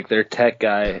fucking like their tech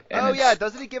guy. And Oh yeah,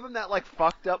 doesn't he give him that like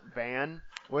fucked up van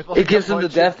with like it gives a him the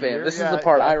bunch death of van. gear? This Yeah, is the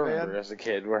part I death remember van. as a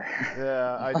kid where.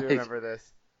 Yeah, I do like, remember this.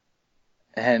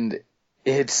 And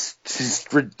it's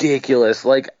just ridiculous.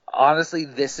 Like honestly,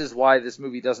 this is why this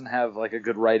movie doesn't have like a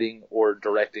good writing or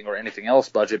directing or anything else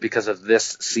budget because of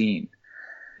this scene.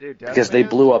 Dude, death Because they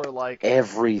vans blew up were, like,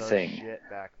 everything. the shit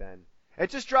back then. It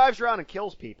just drives around and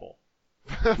kills people.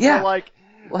 Yeah, For like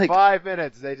like 5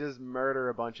 minutes, they just murder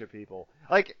a bunch of people.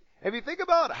 Like, if you think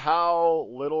about how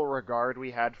little regard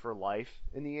we had for life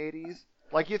in the 80s,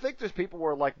 like, you think there's people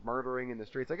were, like, murdering in the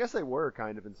streets. I guess they were,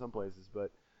 kind of, in some places,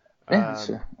 but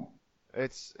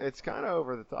it's kind of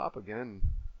over the top again.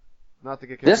 Not to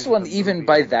get this confused one, with the even movie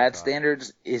by Over the that Top.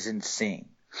 standards, is insane.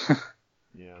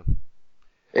 Yeah.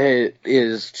 It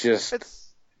is just It's...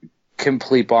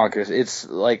 complete bonkers. It's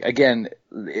like, again,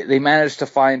 they managed to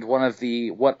find one of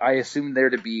what I assume there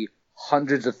to be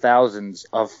hundreds of thousands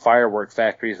of firework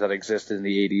factories that existed in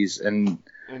the 80s and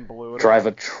blew it drive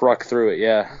up. a truck through it.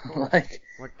 Yeah. Like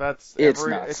that's it's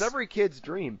every, nuts. it's every kid's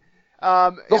dream.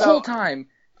 the whole time,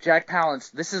 Jack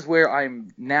Palance, this is where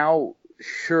I'm now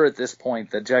sure at this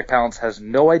point that Jack Palance has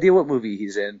no idea what movie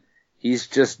he's in. He's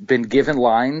just been given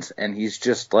lines and he's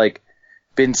just like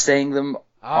been saying them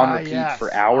on repeat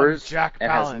for hours Jack and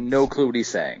Palance. has no clue what he's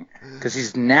saying because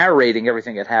he's narrating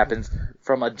everything that happens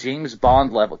from a James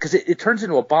Bond level because it turns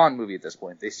into a Bond movie at this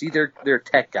point. They see their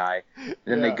tech guy, and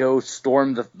then they go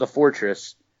storm the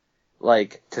fortress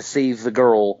like to save the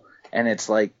girl, and it's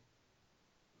like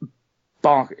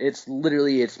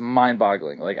it's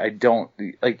mind-boggling. Like I don't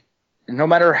like. No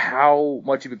matter how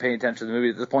much you've been paying attention to the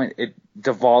movie at this point, it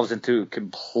devolves into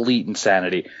complete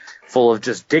insanity, full of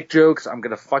just dick jokes, I'm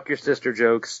gonna fuck your sister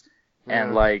jokes,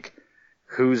 and like,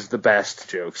 who's the best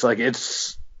jokes. Like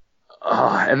it's,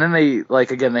 and then they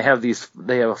have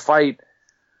a fight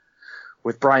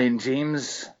with Brian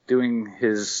James doing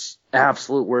his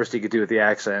absolute worst he could do with the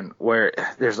accent, where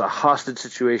there's a hostage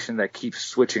situation that keeps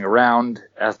switching around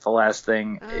as the last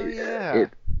thing. Oh, yeah.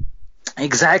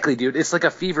 Exactly, dude. It's like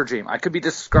a fever dream. I could be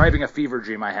describing a fever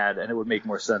dream I had, and it would make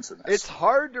more sense than this. It's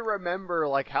hard to remember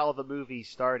like how the movie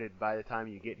started by the time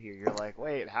you get here. You're like,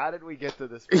 wait, how did we get to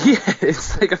this point? Yeah,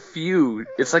 it's like a fugue.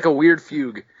 It's like a weird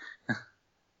fugue.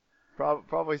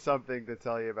 Probably something to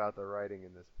tell you about the writing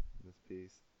in this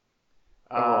piece.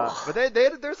 Oh. But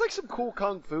there's like some cool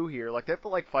kung fu here. Like they have to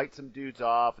like fight some dudes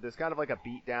off. There's kind of like a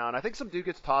beat down. I think some dude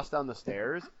gets tossed down the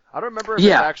stairs. I don't remember if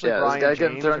it's actually Brian this guy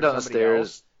getting James thrown or down the somebody stairs.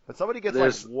 else. But somebody gets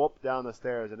like whooped down the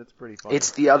stairs, and it's pretty funny.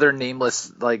 It's the other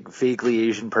nameless, like vaguely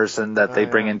Asian person that they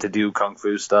bring in to do kung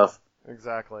fu stuff.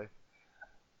 Exactly.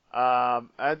 And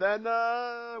then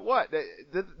what?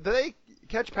 Did they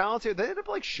catch Palantir? They end up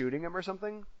like shooting him or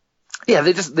something. Yeah,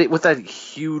 they with that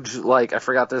huge, like, I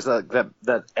forgot there's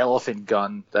that elephant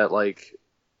gun that, like,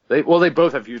 they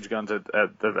both have huge guns at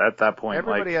that point.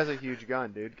 Everybody has a huge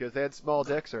gun, dude, because they had small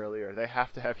dicks earlier. They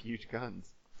have to have huge guns.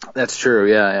 That's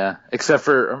true, yeah. Except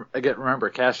for, again, remember,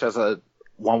 Cash has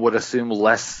one would assume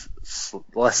less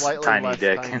Slightly tiny less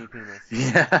dick. tiny penis.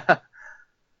 Yeah.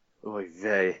 Oy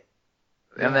vey.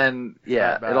 And then,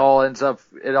 yeah, Not bad. it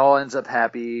all ends up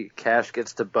happy. Cash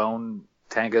gets to bone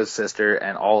Tango's sister,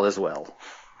 and all is well.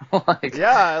 Like,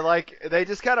 Yeah, like they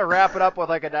just kind of wrap it up with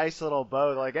like a nice little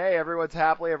bow. Like, hey, everyone's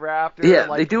happily ever after. yeah,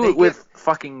 like, they do it with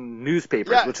fucking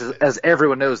newspapers, Yeah. which is, as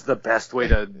everyone knows, the best way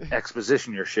to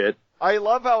exposition your shit. I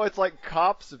love how it's like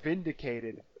cops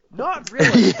vindicated. Not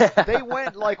really. Yeah. They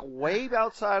went like way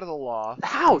outside of the law.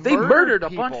 How? They murdered a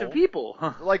bunch of people.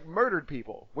 Like murdered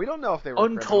people. We don't know if they were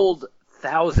Untold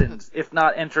thousands, if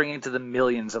not entering into the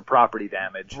millions of property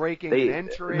damage. Breaking and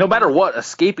entering. No matter what,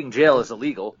 escaping jail is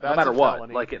illegal. That's no matter a what.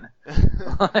 felony. Like it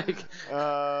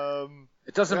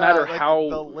doesn't yeah, matter like, how.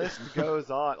 the list goes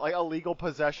on. Like illegal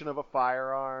possession of a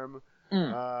firearm.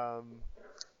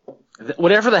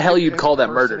 Whatever the hell you'd call that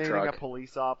murder impersonating truck. a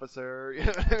police officer. You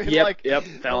know what I mean? Yep, like, yep, the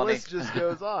felony. list just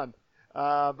goes on.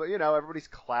 But you know, everybody's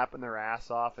clapping their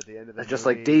ass off at the end of the It's just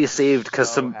movie. like day saved because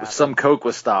So happy. some coke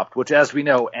was stopped, which, as we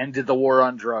know, ended the war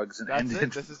on drugs and That's ended.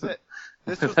 it. This is it.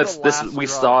 This was That's the this. last We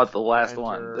drug saw it the to last enter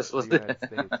one. This was the United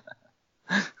States.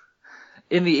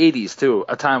 in the 80s too,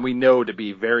 a time we know to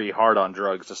be very hard on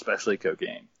drugs, especially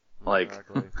cocaine. Like,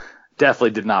 Exactly.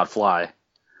 definitely did not fly.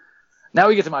 Now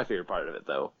we get to my favorite part of it,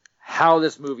 though. How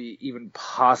this movie even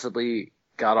possibly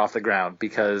got off the ground,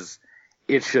 because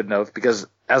it shouldn't have, because,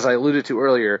 as I alluded to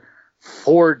earlier,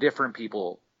 4 different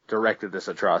people directed this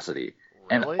atrocity. Really?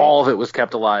 And all of it was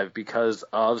kept alive because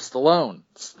of Stallone.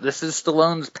 This is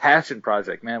Stallone's passion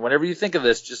project, man. Whenever you think of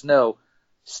this, just know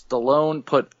Stallone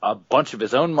put a bunch of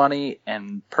his own money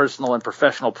and personal and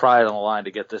professional pride on the line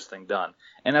to get this thing done.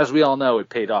 And as we all know, it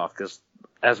paid off because,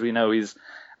 as we know, he's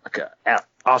an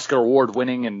Oscar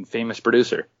award-winning and famous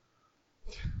producer.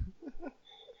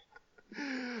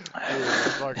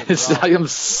 I am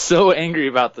so angry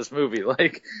about this movie.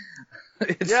 Like,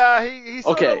 yeah, he's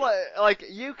sort okay. of like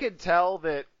you could tell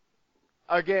that,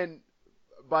 again,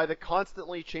 by the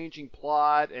constantly changing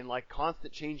plot and like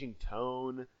constant changing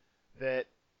tone, that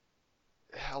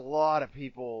a lot of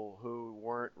people who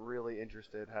weren't really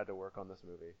interested had to work on this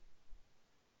movie.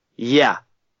 Yeah,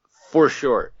 for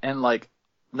sure. And like,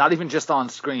 not even just on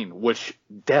screen, which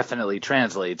definitely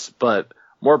translates, but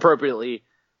more appropriately,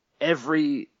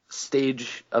 every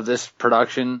stage of this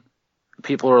production,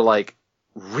 people are like,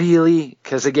 really?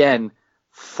 Because again,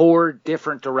 4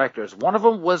 different directors. One of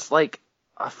them was like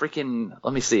a freaking,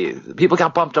 let me see, people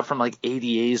got bumped up from like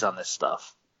ADAs on this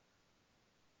stuff.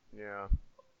 Yeah.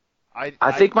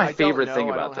 I think my don't favorite know. thing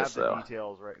I about don't this, have the though.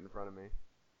 details right in front of me.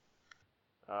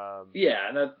 Yeah,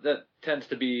 and that tends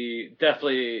to be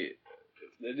definitely,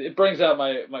 it brings out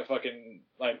my fucking,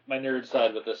 my nerd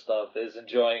side with this stuff, is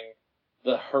enjoying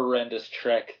the horrendous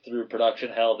trek through production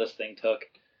hell this thing took.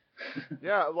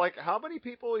 Yeah, like, how many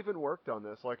people even worked on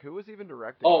this? Like, who was even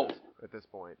directing this at this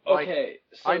point? Like, Okay,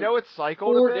 so I know it's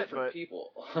cycled 4 a bit, different but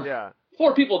people. yeah.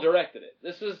 4 people directed it.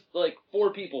 This was like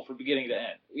 4 people from beginning to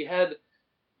end. We had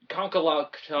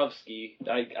Konkolakhovsky.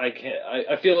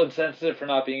 I feel insensitive for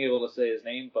not being able to say his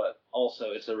name, but also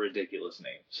it's a ridiculous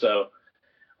name. So,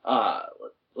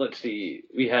 let's see.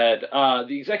 We had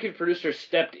the executive producer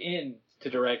stepped in to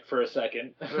direct for a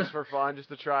second. Just for fun, just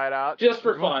to try it out. Just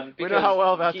for fun. We know how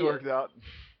well that's worked out.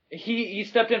 He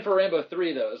stepped in for Rambo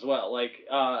 3 though as well. Like,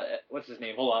 what's his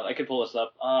name? Hold on, I can pull this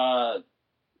up.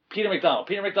 Peter McDonald.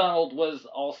 Peter McDonald was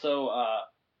also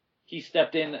he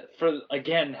stepped in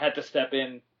had to step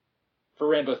in for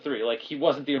Rambo 3. Like, he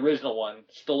wasn't the original one.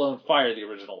 Stallone fired the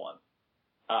original one.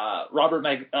 Robert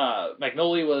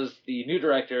Magnoli was the new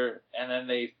director, and then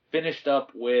they finished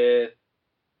up with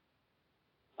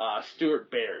Stuart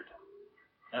Baird.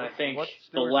 And I think What's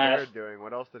the Stuart last Baird doing?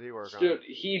 What else did he work on?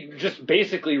 he just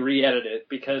basically re-edited it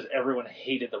because everyone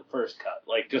hated the first cut.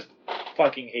 Like, just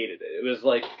fucking hated it. It was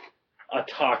like a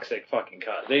toxic fucking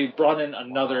cut. They brought in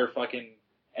another fucking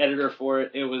editor for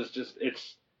it. It was just,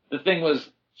 the thing was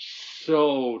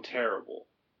so terrible.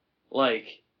 Like,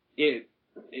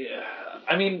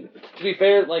 I mean, to be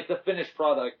fair, like, the finished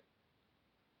product,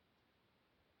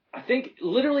 I think,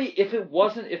 literally,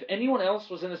 if anyone else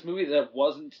was in this movie that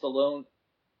wasn't Stallone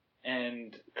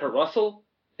and Kurt Russell,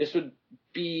 this would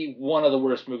be one of the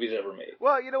worst movies ever made.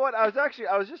 Well, you know what? I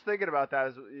was just thinking about that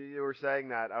as you were saying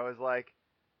that. I was like,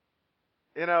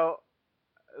 you know,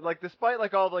 like despite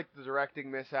like all like the directing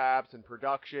mishaps and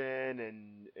production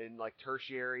and like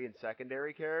tertiary and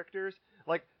secondary characters,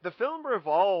 like the film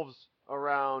revolves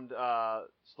around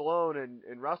Stallone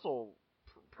and Russell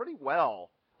pretty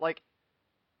well. Like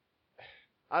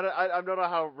I don't know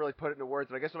how to really put it into words,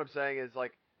 but I guess what I'm saying is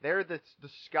like they're the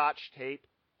Scotch tape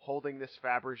holding this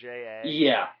Fabergé egg.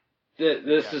 Yeah.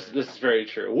 This is very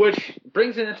true. Which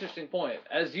brings an interesting point.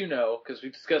 As you know, because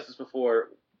we've discussed this before,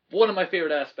 one of my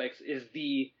favorite aspects is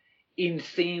the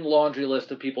insane laundry list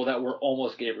of people that were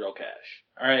almost Gabriel Cash.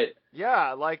 All right.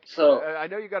 Yeah, like so I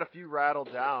know you got a few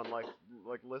rattled down. Like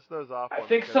list those off. I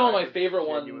think some of my favorite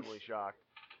genuinely ones. Shocked.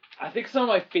 I think some of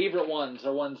my favorite ones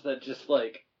are ones that just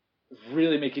like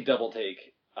really make you double take.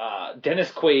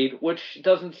 Dennis Quaid, which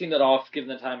doesn't seem that off given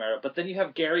the time era, but then you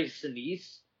have Gary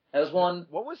Sinise as one.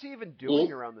 What was he even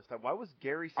doing around this time? Why was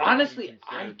Gary Sinise honestly,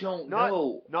 I don't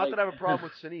know. Not that I have a problem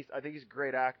with Sinise. I think he's a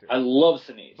great actor. I love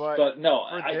Sinise, but no,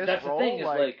 that's role, the thing is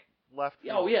like left.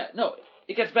 Oh yeah, no,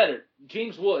 it gets better.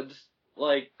 James Woods,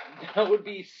 like that would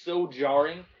be so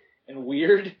jarring and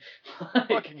weird. I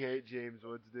fucking hate James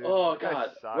Woods, dude. Oh god,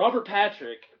 Robert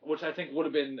Patrick, which I think would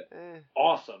have been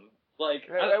awesome. Like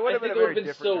I think it would have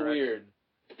been so weird.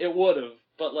 It would have,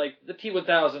 but like the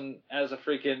T-1000 as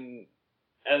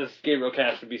Gabriel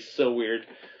Cash would be so weird.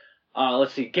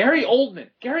 Let's see, Gary Oldman.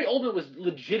 Gary Oldman was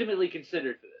legitimately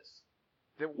considered for this.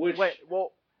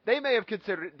 Well, they may have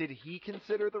considered it. Did he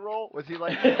consider the role? Was he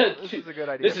like, this is a good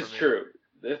idea? This is true.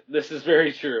 This is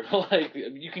very true. Like,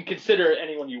 you can consider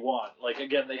anyone you want. Like,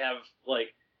 again, they have,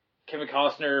 like, Kevin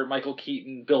Costner, Michael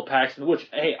Keaton, Bill Paxton, which,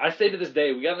 hey, I say to this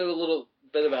day, we got to know a little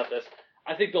bit about this.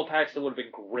 I think Bill Paxton would have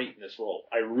been great in this role.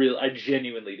 I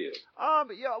genuinely do.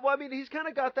 Yeah, well, I mean, he's kind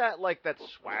of got that, like, that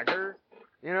swagger.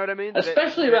 You know what I mean?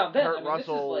 Especially around then. Kurt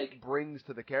Russell brings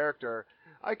to the character.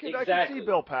 I can see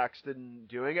Bill Paxton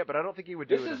doing it, but I don't think he would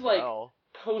do it as well. This is like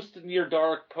post Near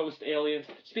Dark, post Aliens.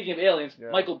 Speaking of Aliens, yeah.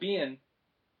 Michael Biehn,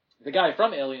 the guy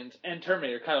from Aliens and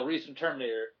Terminator, Kyle Reese from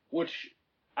Terminator, which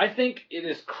I think it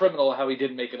is criminal how he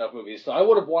didn't make enough movies. So I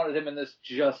would have wanted him in this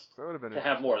just to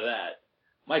have more of that.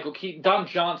 Michael Keaton, Don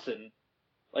Johnson.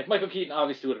 Like, Michael Keaton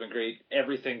obviously would have been great.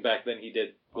 Everything back then he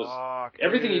did was...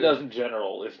 everything he does in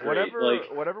general is great.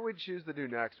 Whatever we choose to do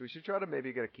next, we should try to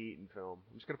maybe get a Keaton film.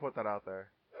 I'm just going to put that out there.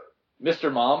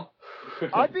 Mr. Mom?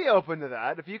 I'd be open to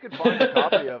that. If you could find a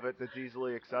copy of it that's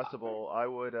easily accessible, I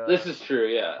would... this is true,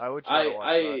 yeah. I would try to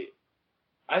watch that.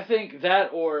 I think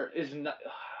that or is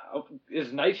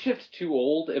Night Shift too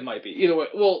old? It might be. Either way,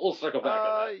 we'll circle back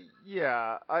on that.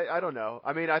 Yeah, I don't know.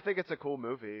 I mean, I think it's a cool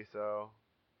movie, so...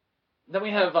 Then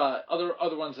we have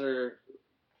other ones that are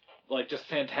like just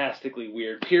fantastically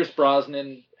weird. Pierce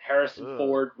Brosnan, Harrison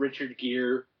Ford, Richard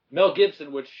Gere, Mel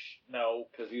Gibson, which no,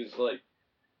 because he was like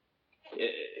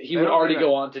he would already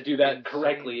go on to do that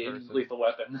correctly in Lethal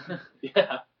Weapon.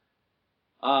 Yeah.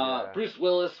 Bruce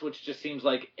Willis, which just seems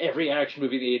like every action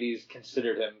movie in the '80s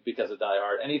considered him because of Die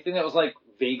Hard. Anything that was like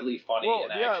vaguely funny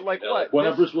in action. Yeah, like what? What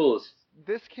about Bruce Willis?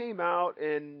 This came out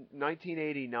in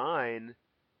 1989.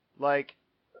 Like.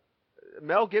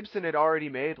 Mel Gibson had already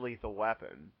made Lethal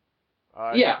Weapon.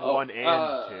 1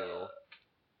 and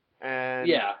 2. And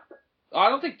yeah, I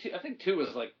don't think 2. I think 2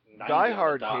 was like 90. Die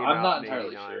Hard came I'm out not in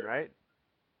entirely 89, sure. Right?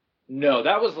 No,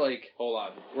 that was like. Hold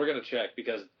on, we're gonna check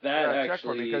because that actually. Check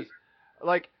for me, because,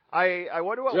 like, I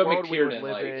wonder what world we would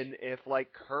live in if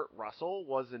like Kurt Russell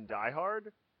was in Die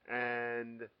Hard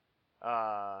and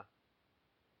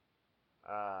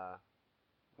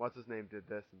what's his name did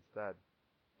this instead.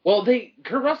 Well,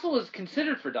 Kurt Russell was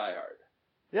considered for Die Hard.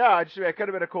 Yeah, it could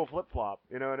have been a cool flip-flop.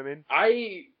 You know what I mean?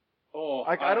 I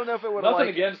don't know if it would have, nothing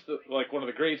against one of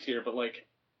the greats here, but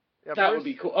that would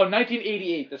be cool. Oh,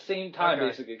 1988, the same time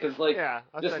basically, because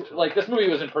this movie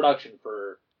was in production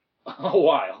for a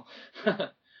while.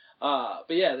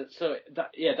 But yeah, so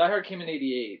Die Hard came in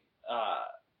 '88.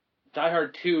 Die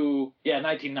Hard 2,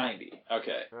 1990.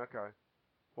 Okay.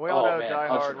 We all know Die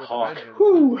Hard with a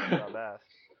Vengeance. That's the best.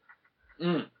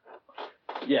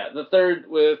 Yeah, the third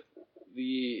with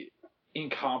the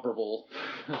incomparable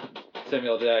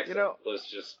Samuel Jackson was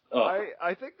just. Oh.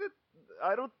 I think that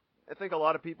I think a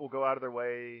lot of people go out of their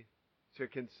way to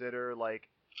consider like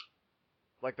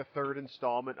the third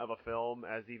installment of a film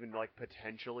as even like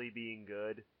potentially being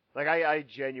good. Like I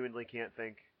genuinely can't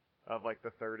think of like the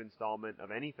third installment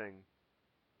of anything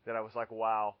that I was like,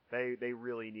 wow, they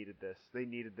really needed this. They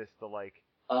needed this to like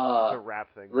to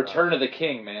wrap things Return up. of the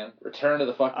King, man. Return of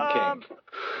the fucking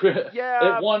King.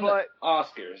 Yeah, it won but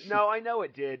Oscars. No, I know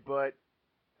it did, but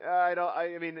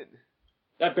I mean.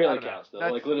 That barely counts, though.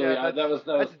 That's, like literally, yeah,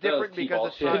 that's different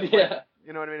because it's not, like, yeah.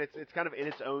 You know what I mean? It's kind of in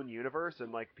its own universe,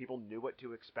 and like people knew what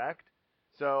to expect.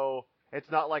 So it's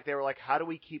not like they were like, how do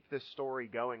we keep this story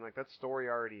going? Like that story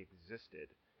already existed.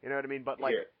 You know what I mean? But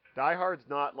like Die Hard's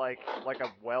not like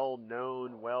a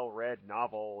well-known, well-read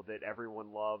novel that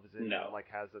everyone loves and like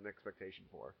has an expectation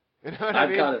for. You know what I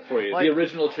mean? I've got it for you. Like, the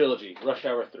original trilogy, Rush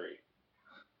Hour 3.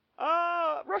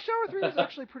 Rush Hour 3 was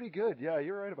actually pretty good. Yeah,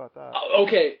 you're right about that.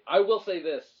 Okay, I will say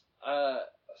this.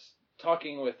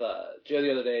 Talking with Joe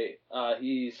the other day,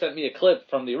 he sent me a clip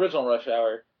from the original Rush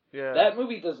Hour. Yeah. That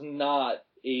movie does not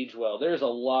age well. There's a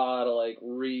lot of like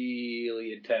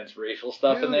really intense racial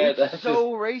stuff in there. That's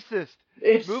so racist.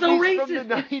 It's Movies so racist. From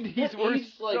the 90s were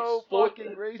like, so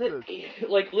fucking racist.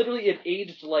 Like literally, it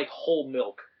aged like whole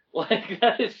milk. Like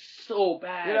that is so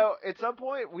bad. You know, at some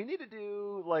point we need to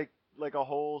do like a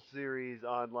whole series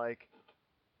on like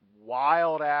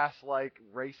wild ass like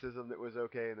racism that was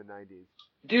okay in the 90s.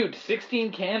 Dude,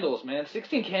 16 Candles, man.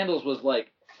 16 Candles was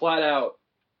like flat out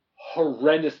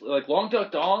horrendous. Like Long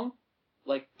Duck Dong,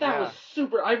 like that was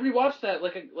super. I rewatched that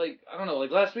like I don't know,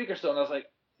 like last week or so, and I was like,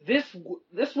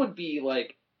 this would be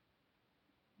like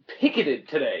picketed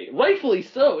today, rightfully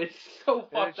so. It's so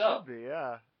fucked up. It should be,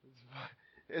 yeah.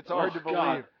 It's hard to believe.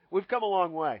 God. We've come a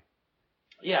long way.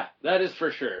 Yeah, that is for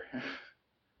sure.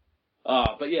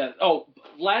 But yeah. Oh,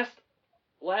 last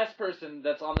person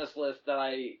that's on this list that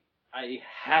I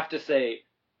have to say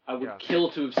I would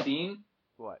kill to have seen.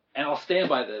 What? And I'll stand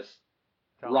by this.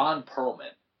 Ron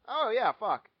Perlman. Oh yeah,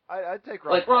 fuck. I'd take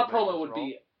Ron. Like Ron Perlman would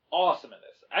be awesome in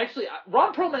this. Actually,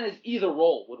 Ron Perlman as either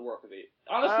role would work with me.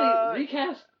 Honestly,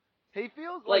 recast. He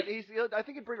feels like I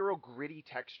think he'd bring a real gritty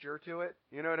texture to it.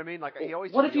 You know what I mean? Like he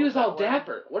always. What if he was all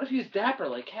dapper? What if he was dapper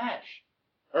like Cash?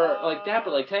 Or like dapper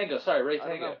like Tango? Sorry, Ray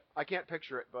Tango. I can't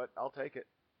picture it, but I'll take it.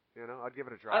 You know, I'd give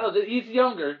it a try. I don't know. He's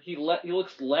younger. He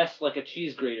looks less like a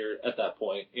cheese grater at that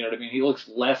point. You know what I mean? He looks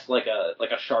less like a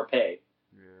Sharpay.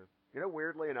 Yeah. You know,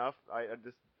 weirdly enough,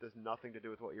 this has nothing to do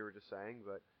with what you were just saying,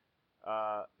 but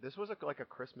this was like a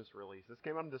Christmas release. This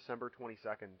came out on December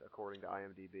 22nd, according to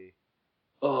IMDb.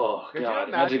 Oh, Could God.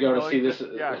 You imagine going to see this.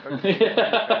 Yeah,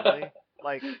 family.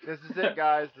 Like, this is it,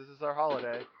 guys. This is our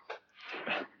holiday.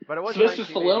 But it was Sylvester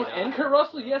Stallone and Kurt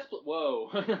Russell? Yes, but whoa.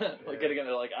 Like, getting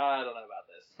into like, I don't know about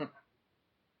this.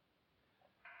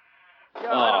 Yeah,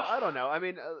 I don't know. I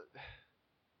mean,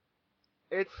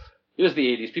 it was the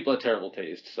 80s. People had terrible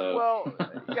taste, so. Well,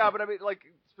 yeah, but I mean, like,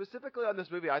 specifically on this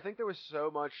movie, I think there was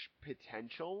so much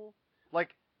potential.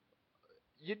 Like,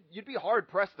 you'd be hard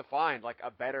pressed to find like a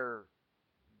better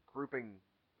grouping,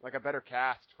 like a better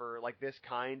cast for like this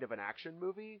kind of an action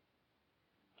movie.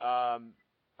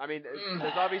 I mean,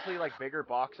 there's obviously like bigger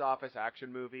box office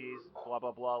action movies, blah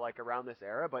blah blah, like around this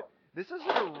era, but this is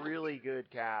a really good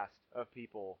cast of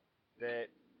people that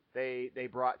they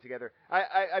brought together.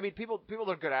 I mean, people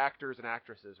are good actors and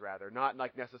actresses, rather, not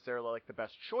like necessarily like the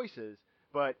best choices,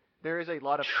 but there is a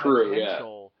lot of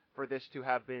potential for this to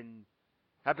have been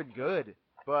good.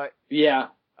 But yeah.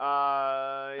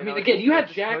 I mean, again, you had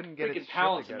Jack freaking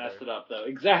Palance and messed it up, though.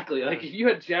 Exactly. Like, if you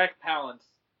had Jack Palance,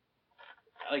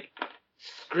 like,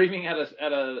 screaming at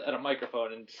a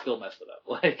microphone and still messed it up.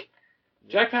 Like,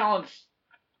 Jack Palance,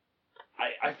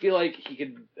 I feel like he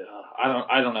could.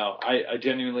 I don't know. I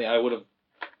genuinely would have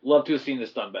loved to have seen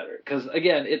this done better. Because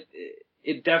again,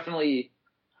 it definitely,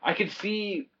 I could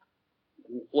see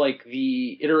like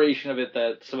the iteration of it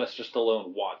that Sylvester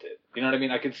Stallone wanted. You know what I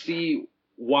mean? I could see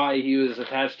why he was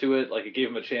attached to it. Like, it gave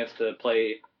him a chance to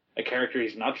play a character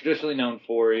he's not traditionally known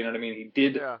for. You know what I mean? He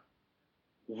did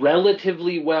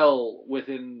relatively well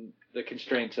within the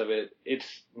constraints of it. It's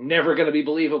never going to be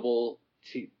believable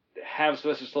to have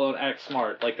Sylvester Stallone act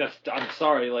smart. Like, I'm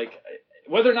sorry. Like,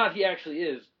 whether or not he actually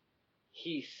is,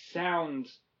 he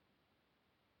sounds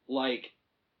like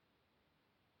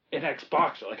an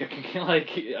ex-boxer, like a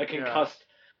concussed,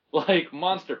 like,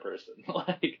 monster person.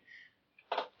 Like,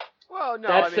 Well, no,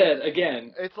 That I mean, said,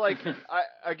 again, it's like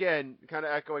again, kind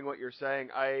of echoing what you're saying.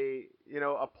 I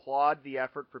applaud the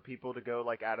effort for people to go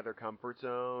like out of their comfort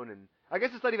zone, and I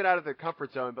guess it's not even out of their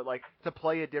comfort zone, but like to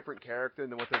play a different character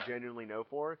than what they're genuinely known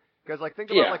for. Because like think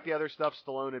about Yeah. like the other stuff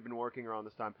Stallone had been working around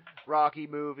this time, Rocky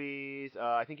movies.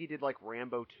 I think he did like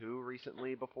Rambo 2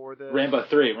 recently before this. Rambo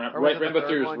 3, Or was right? it the Rambo third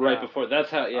 3 was one? right Yeah. before. That's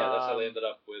how they Um, ended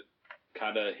up with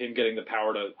kind of him getting the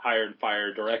power to hire and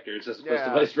fire directors as opposed to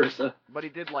Yeah. vice versa. But he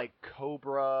did like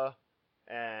Cobra,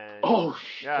 and Oh,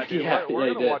 yeah, dude, yeah, we're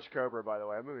he gonna did. watch Cobra, by the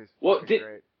way. That movie's Well, fucking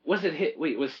great. Was it hit?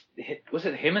 Wait, was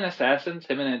it him and Assassins?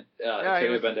 Him and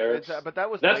Antonio Banderas? But that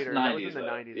was That's later. 90s, That was in the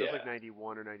though. 90s. That Yeah. was like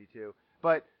 91 or 92.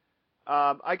 But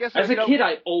I guess As you a know, kid,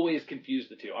 I always confused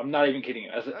the two. I'm not even kidding you.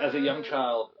 As a young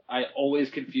child, I always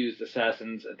confused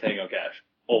Assassins and Tango Cash.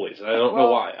 Always, and I don't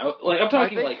know why. I'm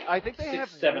talking I think they 6, have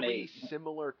 7, really 8.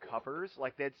 similar covers.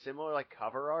 Like they had similar like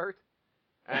cover art,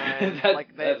 and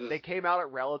That is- they came out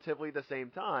at relatively the same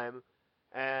time.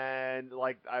 And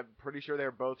like I'm pretty sure they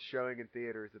were both showing in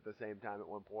theaters at the same time at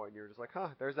one point. And you're just like, huh,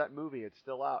 there's that movie. It's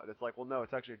still out. And it's like, well, no,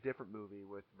 it's actually a different movie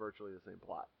with virtually the same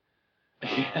plot.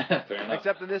 Yeah, fair enough.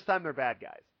 Except in this time they're bad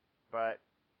guys. But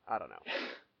I don't know.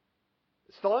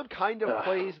 Stallone kind of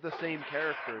plays the same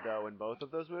character though in both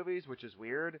of those movies, which is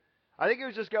weird. I think he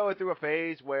was just going through a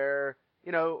phase where,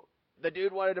 the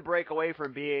dude wanted to break away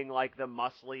from being like the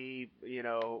muscly,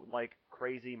 like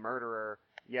crazy murderer,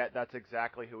 yet that's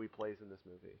exactly who he plays in this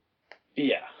movie.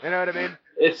 Yeah. You know what I mean?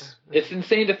 It's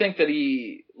insane to think that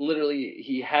he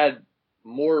had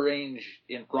more range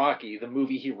in Rocky, the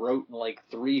movie he wrote in like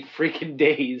 3 freaking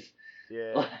days,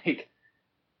 Yeah. like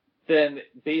than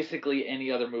basically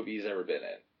any other movie he's ever been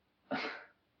in.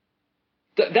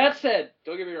 That said,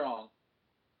 don't get me wrong.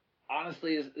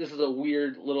 Honestly, this is a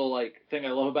weird little like thing I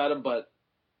love about him, but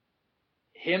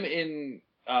him in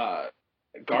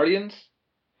Guardians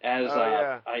as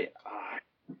yeah.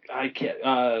 I can't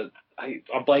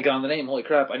I'm blanking on the name. Holy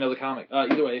crap! I know the comic.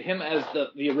 Either way, him as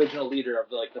the original leader of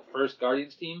the first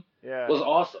Guardians team was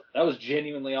awesome. That was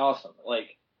genuinely awesome.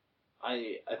 Like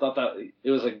I thought that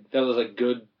was a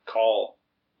good call,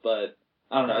 but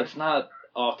I don't know. It's not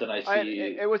often I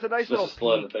see. It was a nice little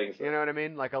Stallone peek, things. you know what I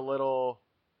mean? Like a little.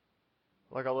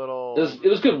 It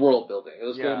was good world building. It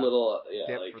was good little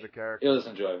dip for the character. it was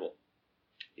enjoyable.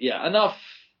 Yeah, enough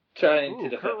trying to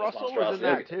defend Kurt this Russell was in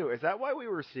monstrosity. that too. Is that why we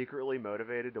were secretly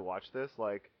motivated to watch this?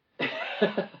 Like,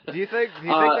 do you think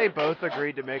they both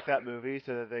agreed to make that movie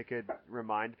so that they could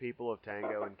remind people of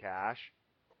Tango and Cash?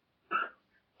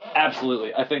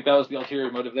 Absolutely, I think that was the ulterior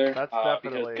motive there. That's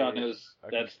definitely because God knows a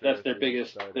that's their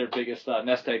conspiracy biggest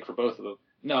nest egg for both of them.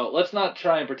 No, let's not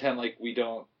try and pretend like we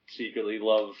don't secretly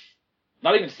love.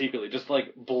 Not even secretly, just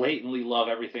like blatantly love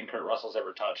everything Kurt Russell's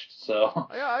ever touched. So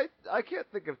Yeah, I can't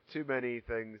think of too many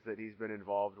things that he's been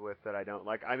involved with that I don't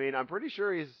like. I mean, I'm pretty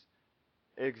sure he's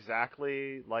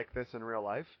exactly like this in real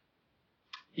life.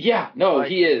 yeah, no, Like,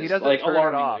 he is he doesn't like turn it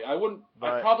alarmingly. off,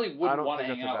 I probably I wouldn't don't want to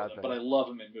think hang that's a out bad with him, thing. but I love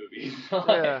him in movies.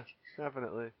 Yeah,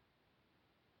 definitely.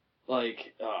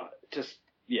 Just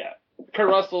yeah, Kurt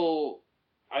Russell.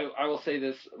 I will say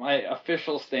this: my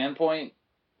official standpoint,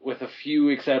 with a few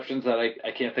exceptions that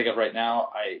I can't think of right now,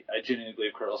 I genuinely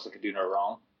believe Kurt Russell could do no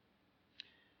wrong.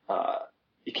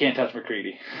 You can't touch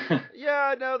McCready.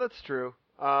 Yeah, no, that's true.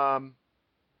 I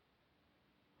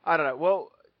don't know.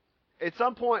 Well, at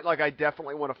some point, like, I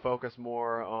definitely want to focus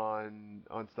more on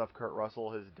stuff Kurt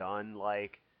Russell has done,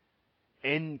 like,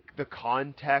 in the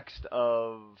context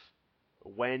of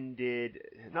when did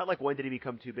he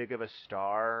become too big of a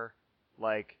star,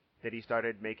 like, that he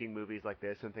started making movies like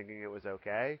this and thinking it was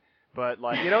okay. But,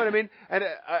 like, you know what I mean? And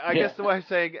I guess the way I'm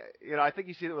saying, I think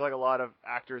you see that with, like, a lot of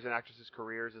actors and actresses'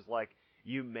 careers is, like,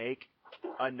 you make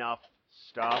enough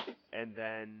stuff and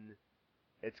then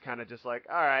it's kind of just like,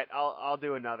 all right, I'll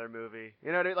do another movie.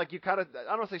 You know what I mean? Like, you kind of, I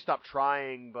don't want to say stop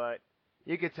trying, but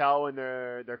you could tell when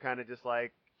they're kind of just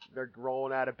like, they're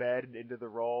rolling out of bed and into the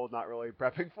role, not really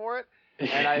prepping for it.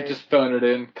 And I just phone it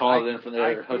in, call it in from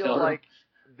their hotel feel room. like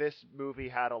this movie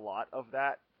had a lot of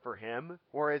that for him,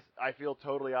 whereas I feel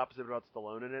totally opposite about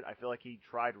Stallone in it. I feel like he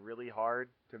tried really hard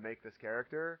to make this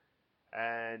character,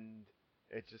 and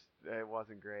it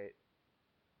wasn't great.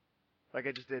 Like,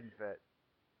 it just didn't fit.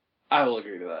 I will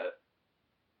agree to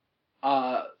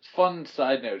that. Fun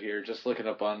side note here, just looking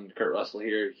up on Kurt Russell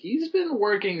here. He's been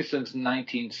working since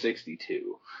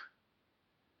 1962.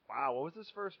 Wow, what was his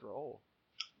first role?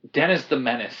 Dennis the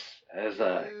Menace as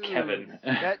Dude, Kevin.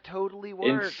 That totally In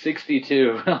worked.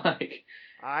 62. Like,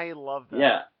 I love that.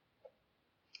 yeah.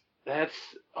 That's...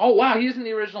 Oh, wow, he's in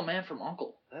the original Man from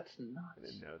U.N.C.L.E. That's nuts. I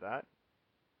didn't know that.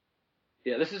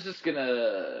 Yeah, this is just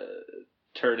gonna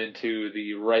turn into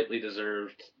the rightly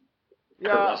deserved Yeah,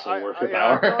 Kurt Russell worship I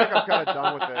hour. feel like I'm kind of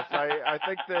done with this. I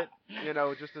think that,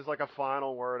 just as like a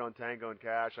final word on Tango and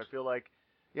Cash, I feel like,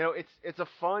 it's a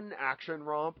fun action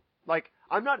romp. Like,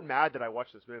 I'm not mad that I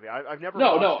watched this movie. I've never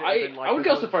No, watched it and been like, I would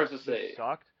this go so far as to this say,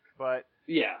 sucked, but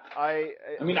yeah. I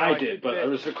mean, I I did, think but that, it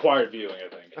was required viewing, I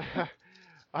think.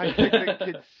 I think that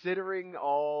considering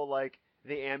all, like,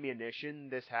 the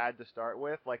ammunition this had to start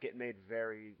with, like, it made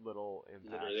very little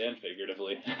impact. Literally and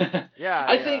figuratively. Yeah.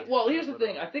 I think, well, here's the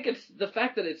literally. thing. I think it's the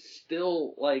fact that it's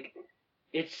still, like,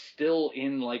 it's still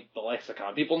in, like, the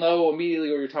lexicon. People know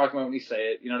immediately what you're talking about when you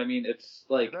say it. You know what I mean? It's,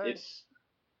 like, it's,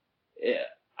 yeah,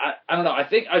 I don't know. I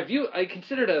think I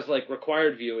consider it as, like,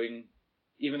 required viewing,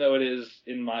 even though it is,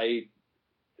 in my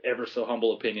ever so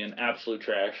humble opinion, absolute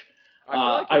trash.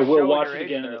 I will watch it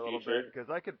again in the future. Because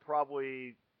I could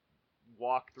probably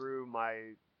walk through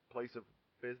my place of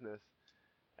business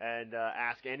and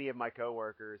ask any of my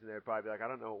coworkers, and they'd probably be like, "I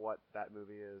don't know what that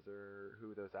movie is or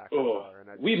who those actors are." And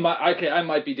I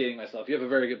might be dating myself. You have a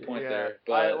very good point there.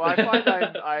 But I find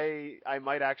I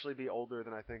might actually be older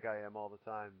than I think I am all the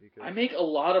time because I make a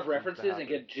lot of references and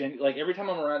get like every time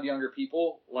I'm around younger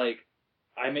people, like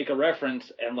I make a reference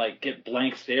and like get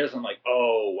blank stares. I'm like,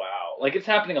 oh wow, like it's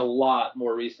happening a lot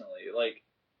more recently. Like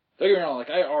don't get me wrong, like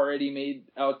I already made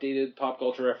outdated pop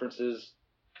culture references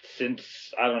since,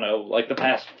 I don't know, like the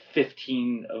past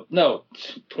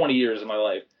 20 years of my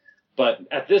life. But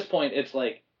at this point, it's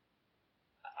like,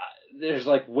 there's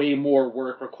like way more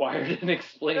work required in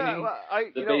explaining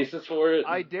the basis for it.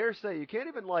 I dare say, you can't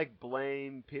even like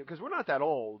blame people, because we're not that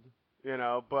old,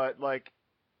 but like,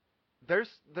 there's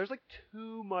like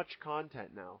too much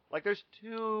content now. Like there's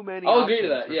too many I'll agree to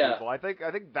that, yeah. People. I think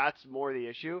that's more the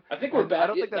issue. I think we're back.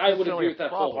 I would agree with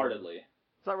that wholeheartedly.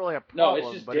 It's not really a problem. No,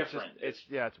 it's just but different.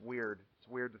 It's weird. It's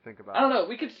weird to think about. I don't know.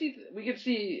 We could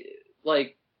see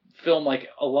like film like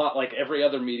a lot like every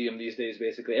other medium these days.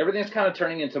 Basically, everything's kind of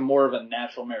turning into more of a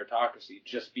natural meritocracy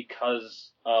just because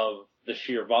of the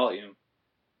sheer volume.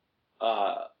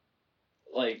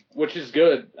 Like, which is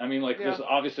good. I mean, like, there's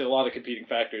obviously a lot of competing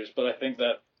factors, but I think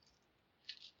that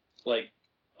like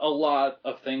a lot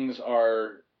of things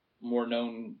are more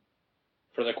known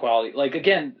for the quality. Like,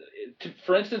 again,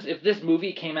 for instance, if this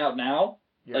movie came out now,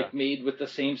 like made with the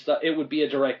same stuff, it would be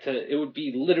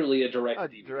literally a direct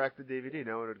DVD. Direct to DVD,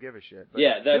 no one would give a shit. But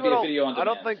yeah, that'd be a video on demand.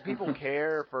 I don't think people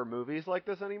care for movies like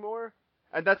this anymore,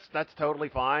 and that's totally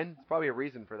fine. There's probably a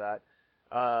reason for that.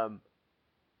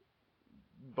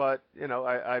 But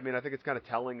I mean, I think it's kind of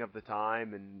telling of the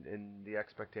time and the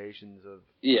expectations of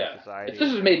society. If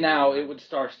this was made now, it would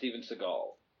star Steven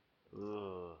Seagal.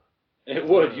 Ugh. It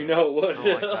would, it would.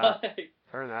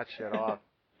 Turn that shit off.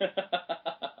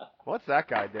 What's that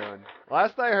guy doing?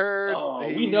 Last I heard,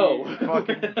 he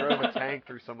fucking drove a tank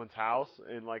through someone's house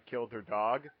and like killed their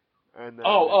dog. And then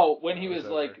when he was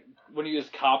like, when he was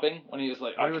copping, when he was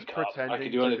like, he was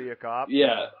pretending to be a cop.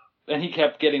 Yeah, and he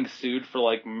kept getting sued for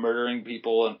like murdering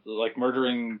people and like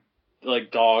murdering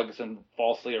like dogs and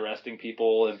falsely arresting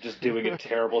people and just doing a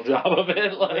terrible job of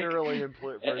it. Like literally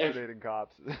impersonating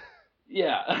cops.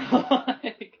 Yeah.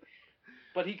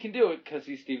 But he can do it because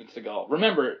he's Steven Seagal.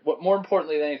 Remember, what more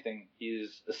importantly than anything,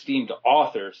 he's esteemed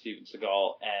author Steven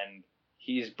Seagal, and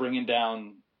he's bringing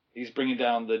down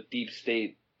the deep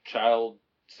state child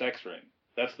sex ring.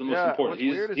 That's the most important.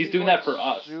 He's doing that for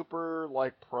us. Super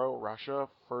like pro Russia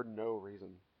for no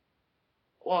reason.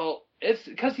 Well, it's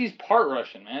because he's part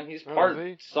Russian, man. He's part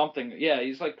something. Yeah,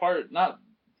 he's like part not.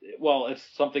 Well, it's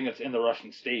something that's in the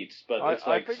Russian states, but it's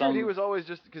like I figured he was always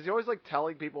just because he always like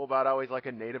telling people about how he's like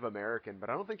a Native American,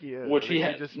 but I don't think he is. Which he's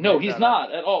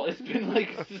not at all. It's been like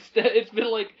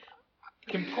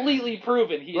completely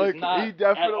proven he is not. He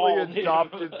definitely at all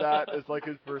adopted that as like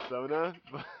his persona.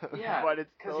 Yeah, but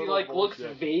it's because he like looks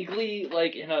vaguely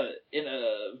like in a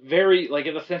very like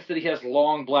in the sense that he has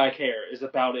long black hair is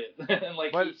about it, and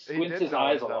like he squints his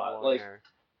eyes a lot. Like,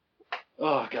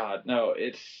 oh god, no,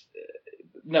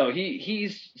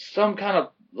 he's some kind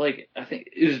of like I think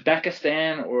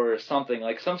Uzbekistan or something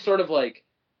like some sort of like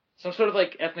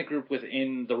ethnic group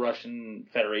within the Russian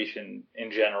Federation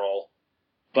in general,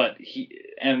 but he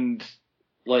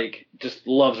just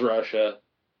loves Russia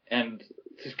and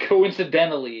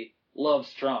coincidentally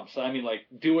loves Trump. So I mean, like,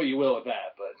 do what you will with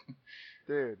that, but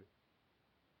dude,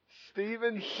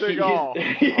 Steven Seagal.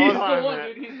 He's the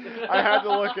one, dude. I had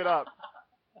to look it up.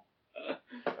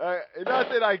 Not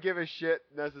that I give a shit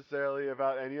necessarily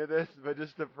about any of this, but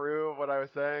just to prove what I was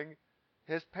saying,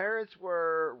 his parents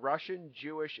were Russian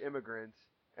Jewish immigrants,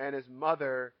 and his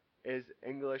mother is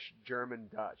English, German,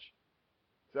 Dutch.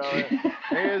 So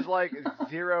he is like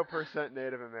 0%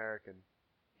 Native American.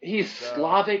 He's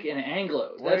Slavic and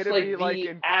Anglo. Way That's to like be,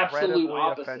 the absolute incredibly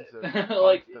opposite. offensive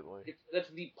Like constantly. that's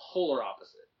the polar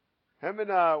opposite. Him and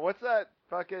what's that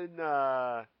fucking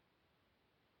that's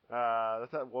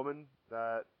that woman,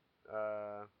 that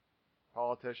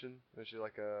politician? Is she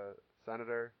like a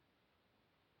senator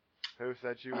who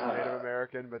said she was Native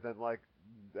American, but then like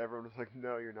everyone was like,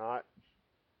 no, you're not.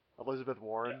 Elizabeth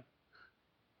Warren.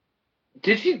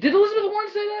 Did Elizabeth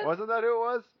Warren say that? Wasn't that who it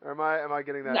was? Or am I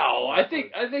getting that? No, I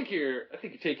think you're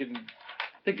taking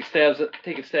stabs at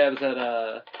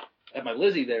my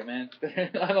Lizzie there, man.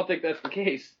 I don't think that's the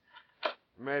case.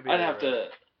 Maybe I'd have to,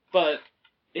 but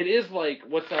it is like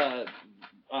what's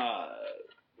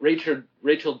Rachel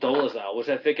Dolezal, which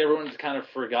I think everyone's kind of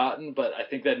forgotten, but I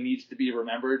think that needs to be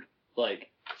remembered,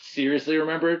 like seriously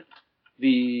remembered.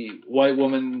 The white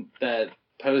woman that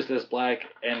posed as black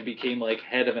and became like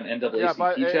head of an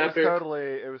NAACP chapter.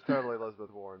 It was totally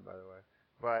Elizabeth Warren, by the way.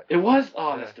 But it was.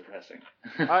 Oh, that's depressing.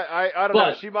 I don't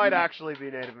know. She might actually be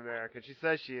Native American. She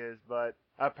says she is, but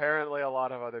apparently a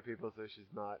lot of other people say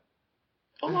she's not.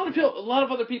 A lot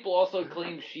of other people also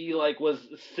claim she like was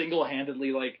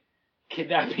single-handedly like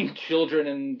kidnapping children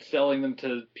and selling them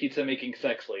to pizza-making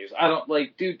sex slaves. I don't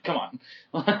like, dude. Come on.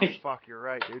 Like, fuck, you're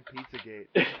right, dude. Pizzagate.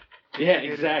 Yeah,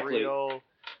 exactly.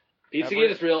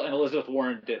 Pizzagate is real, and Elizabeth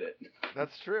Warren did it.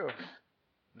 That's true.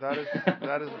 That is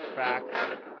a fact.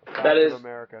 That is of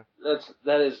America.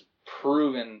 That is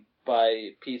proven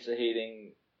by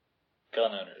pizza-hating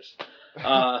gun owners.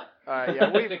 Yeah, I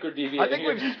think we're deviating. I think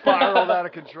we've spiraled out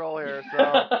of control here.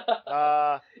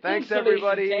 So, thanks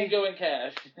everybody. Tango and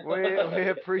Cash. we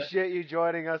appreciate you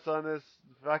joining us on this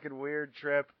fucking weird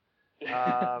trip.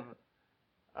 I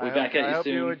hope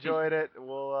you enjoyed it.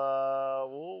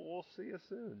 We'll see you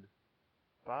soon.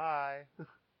 Bye.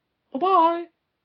 Bye.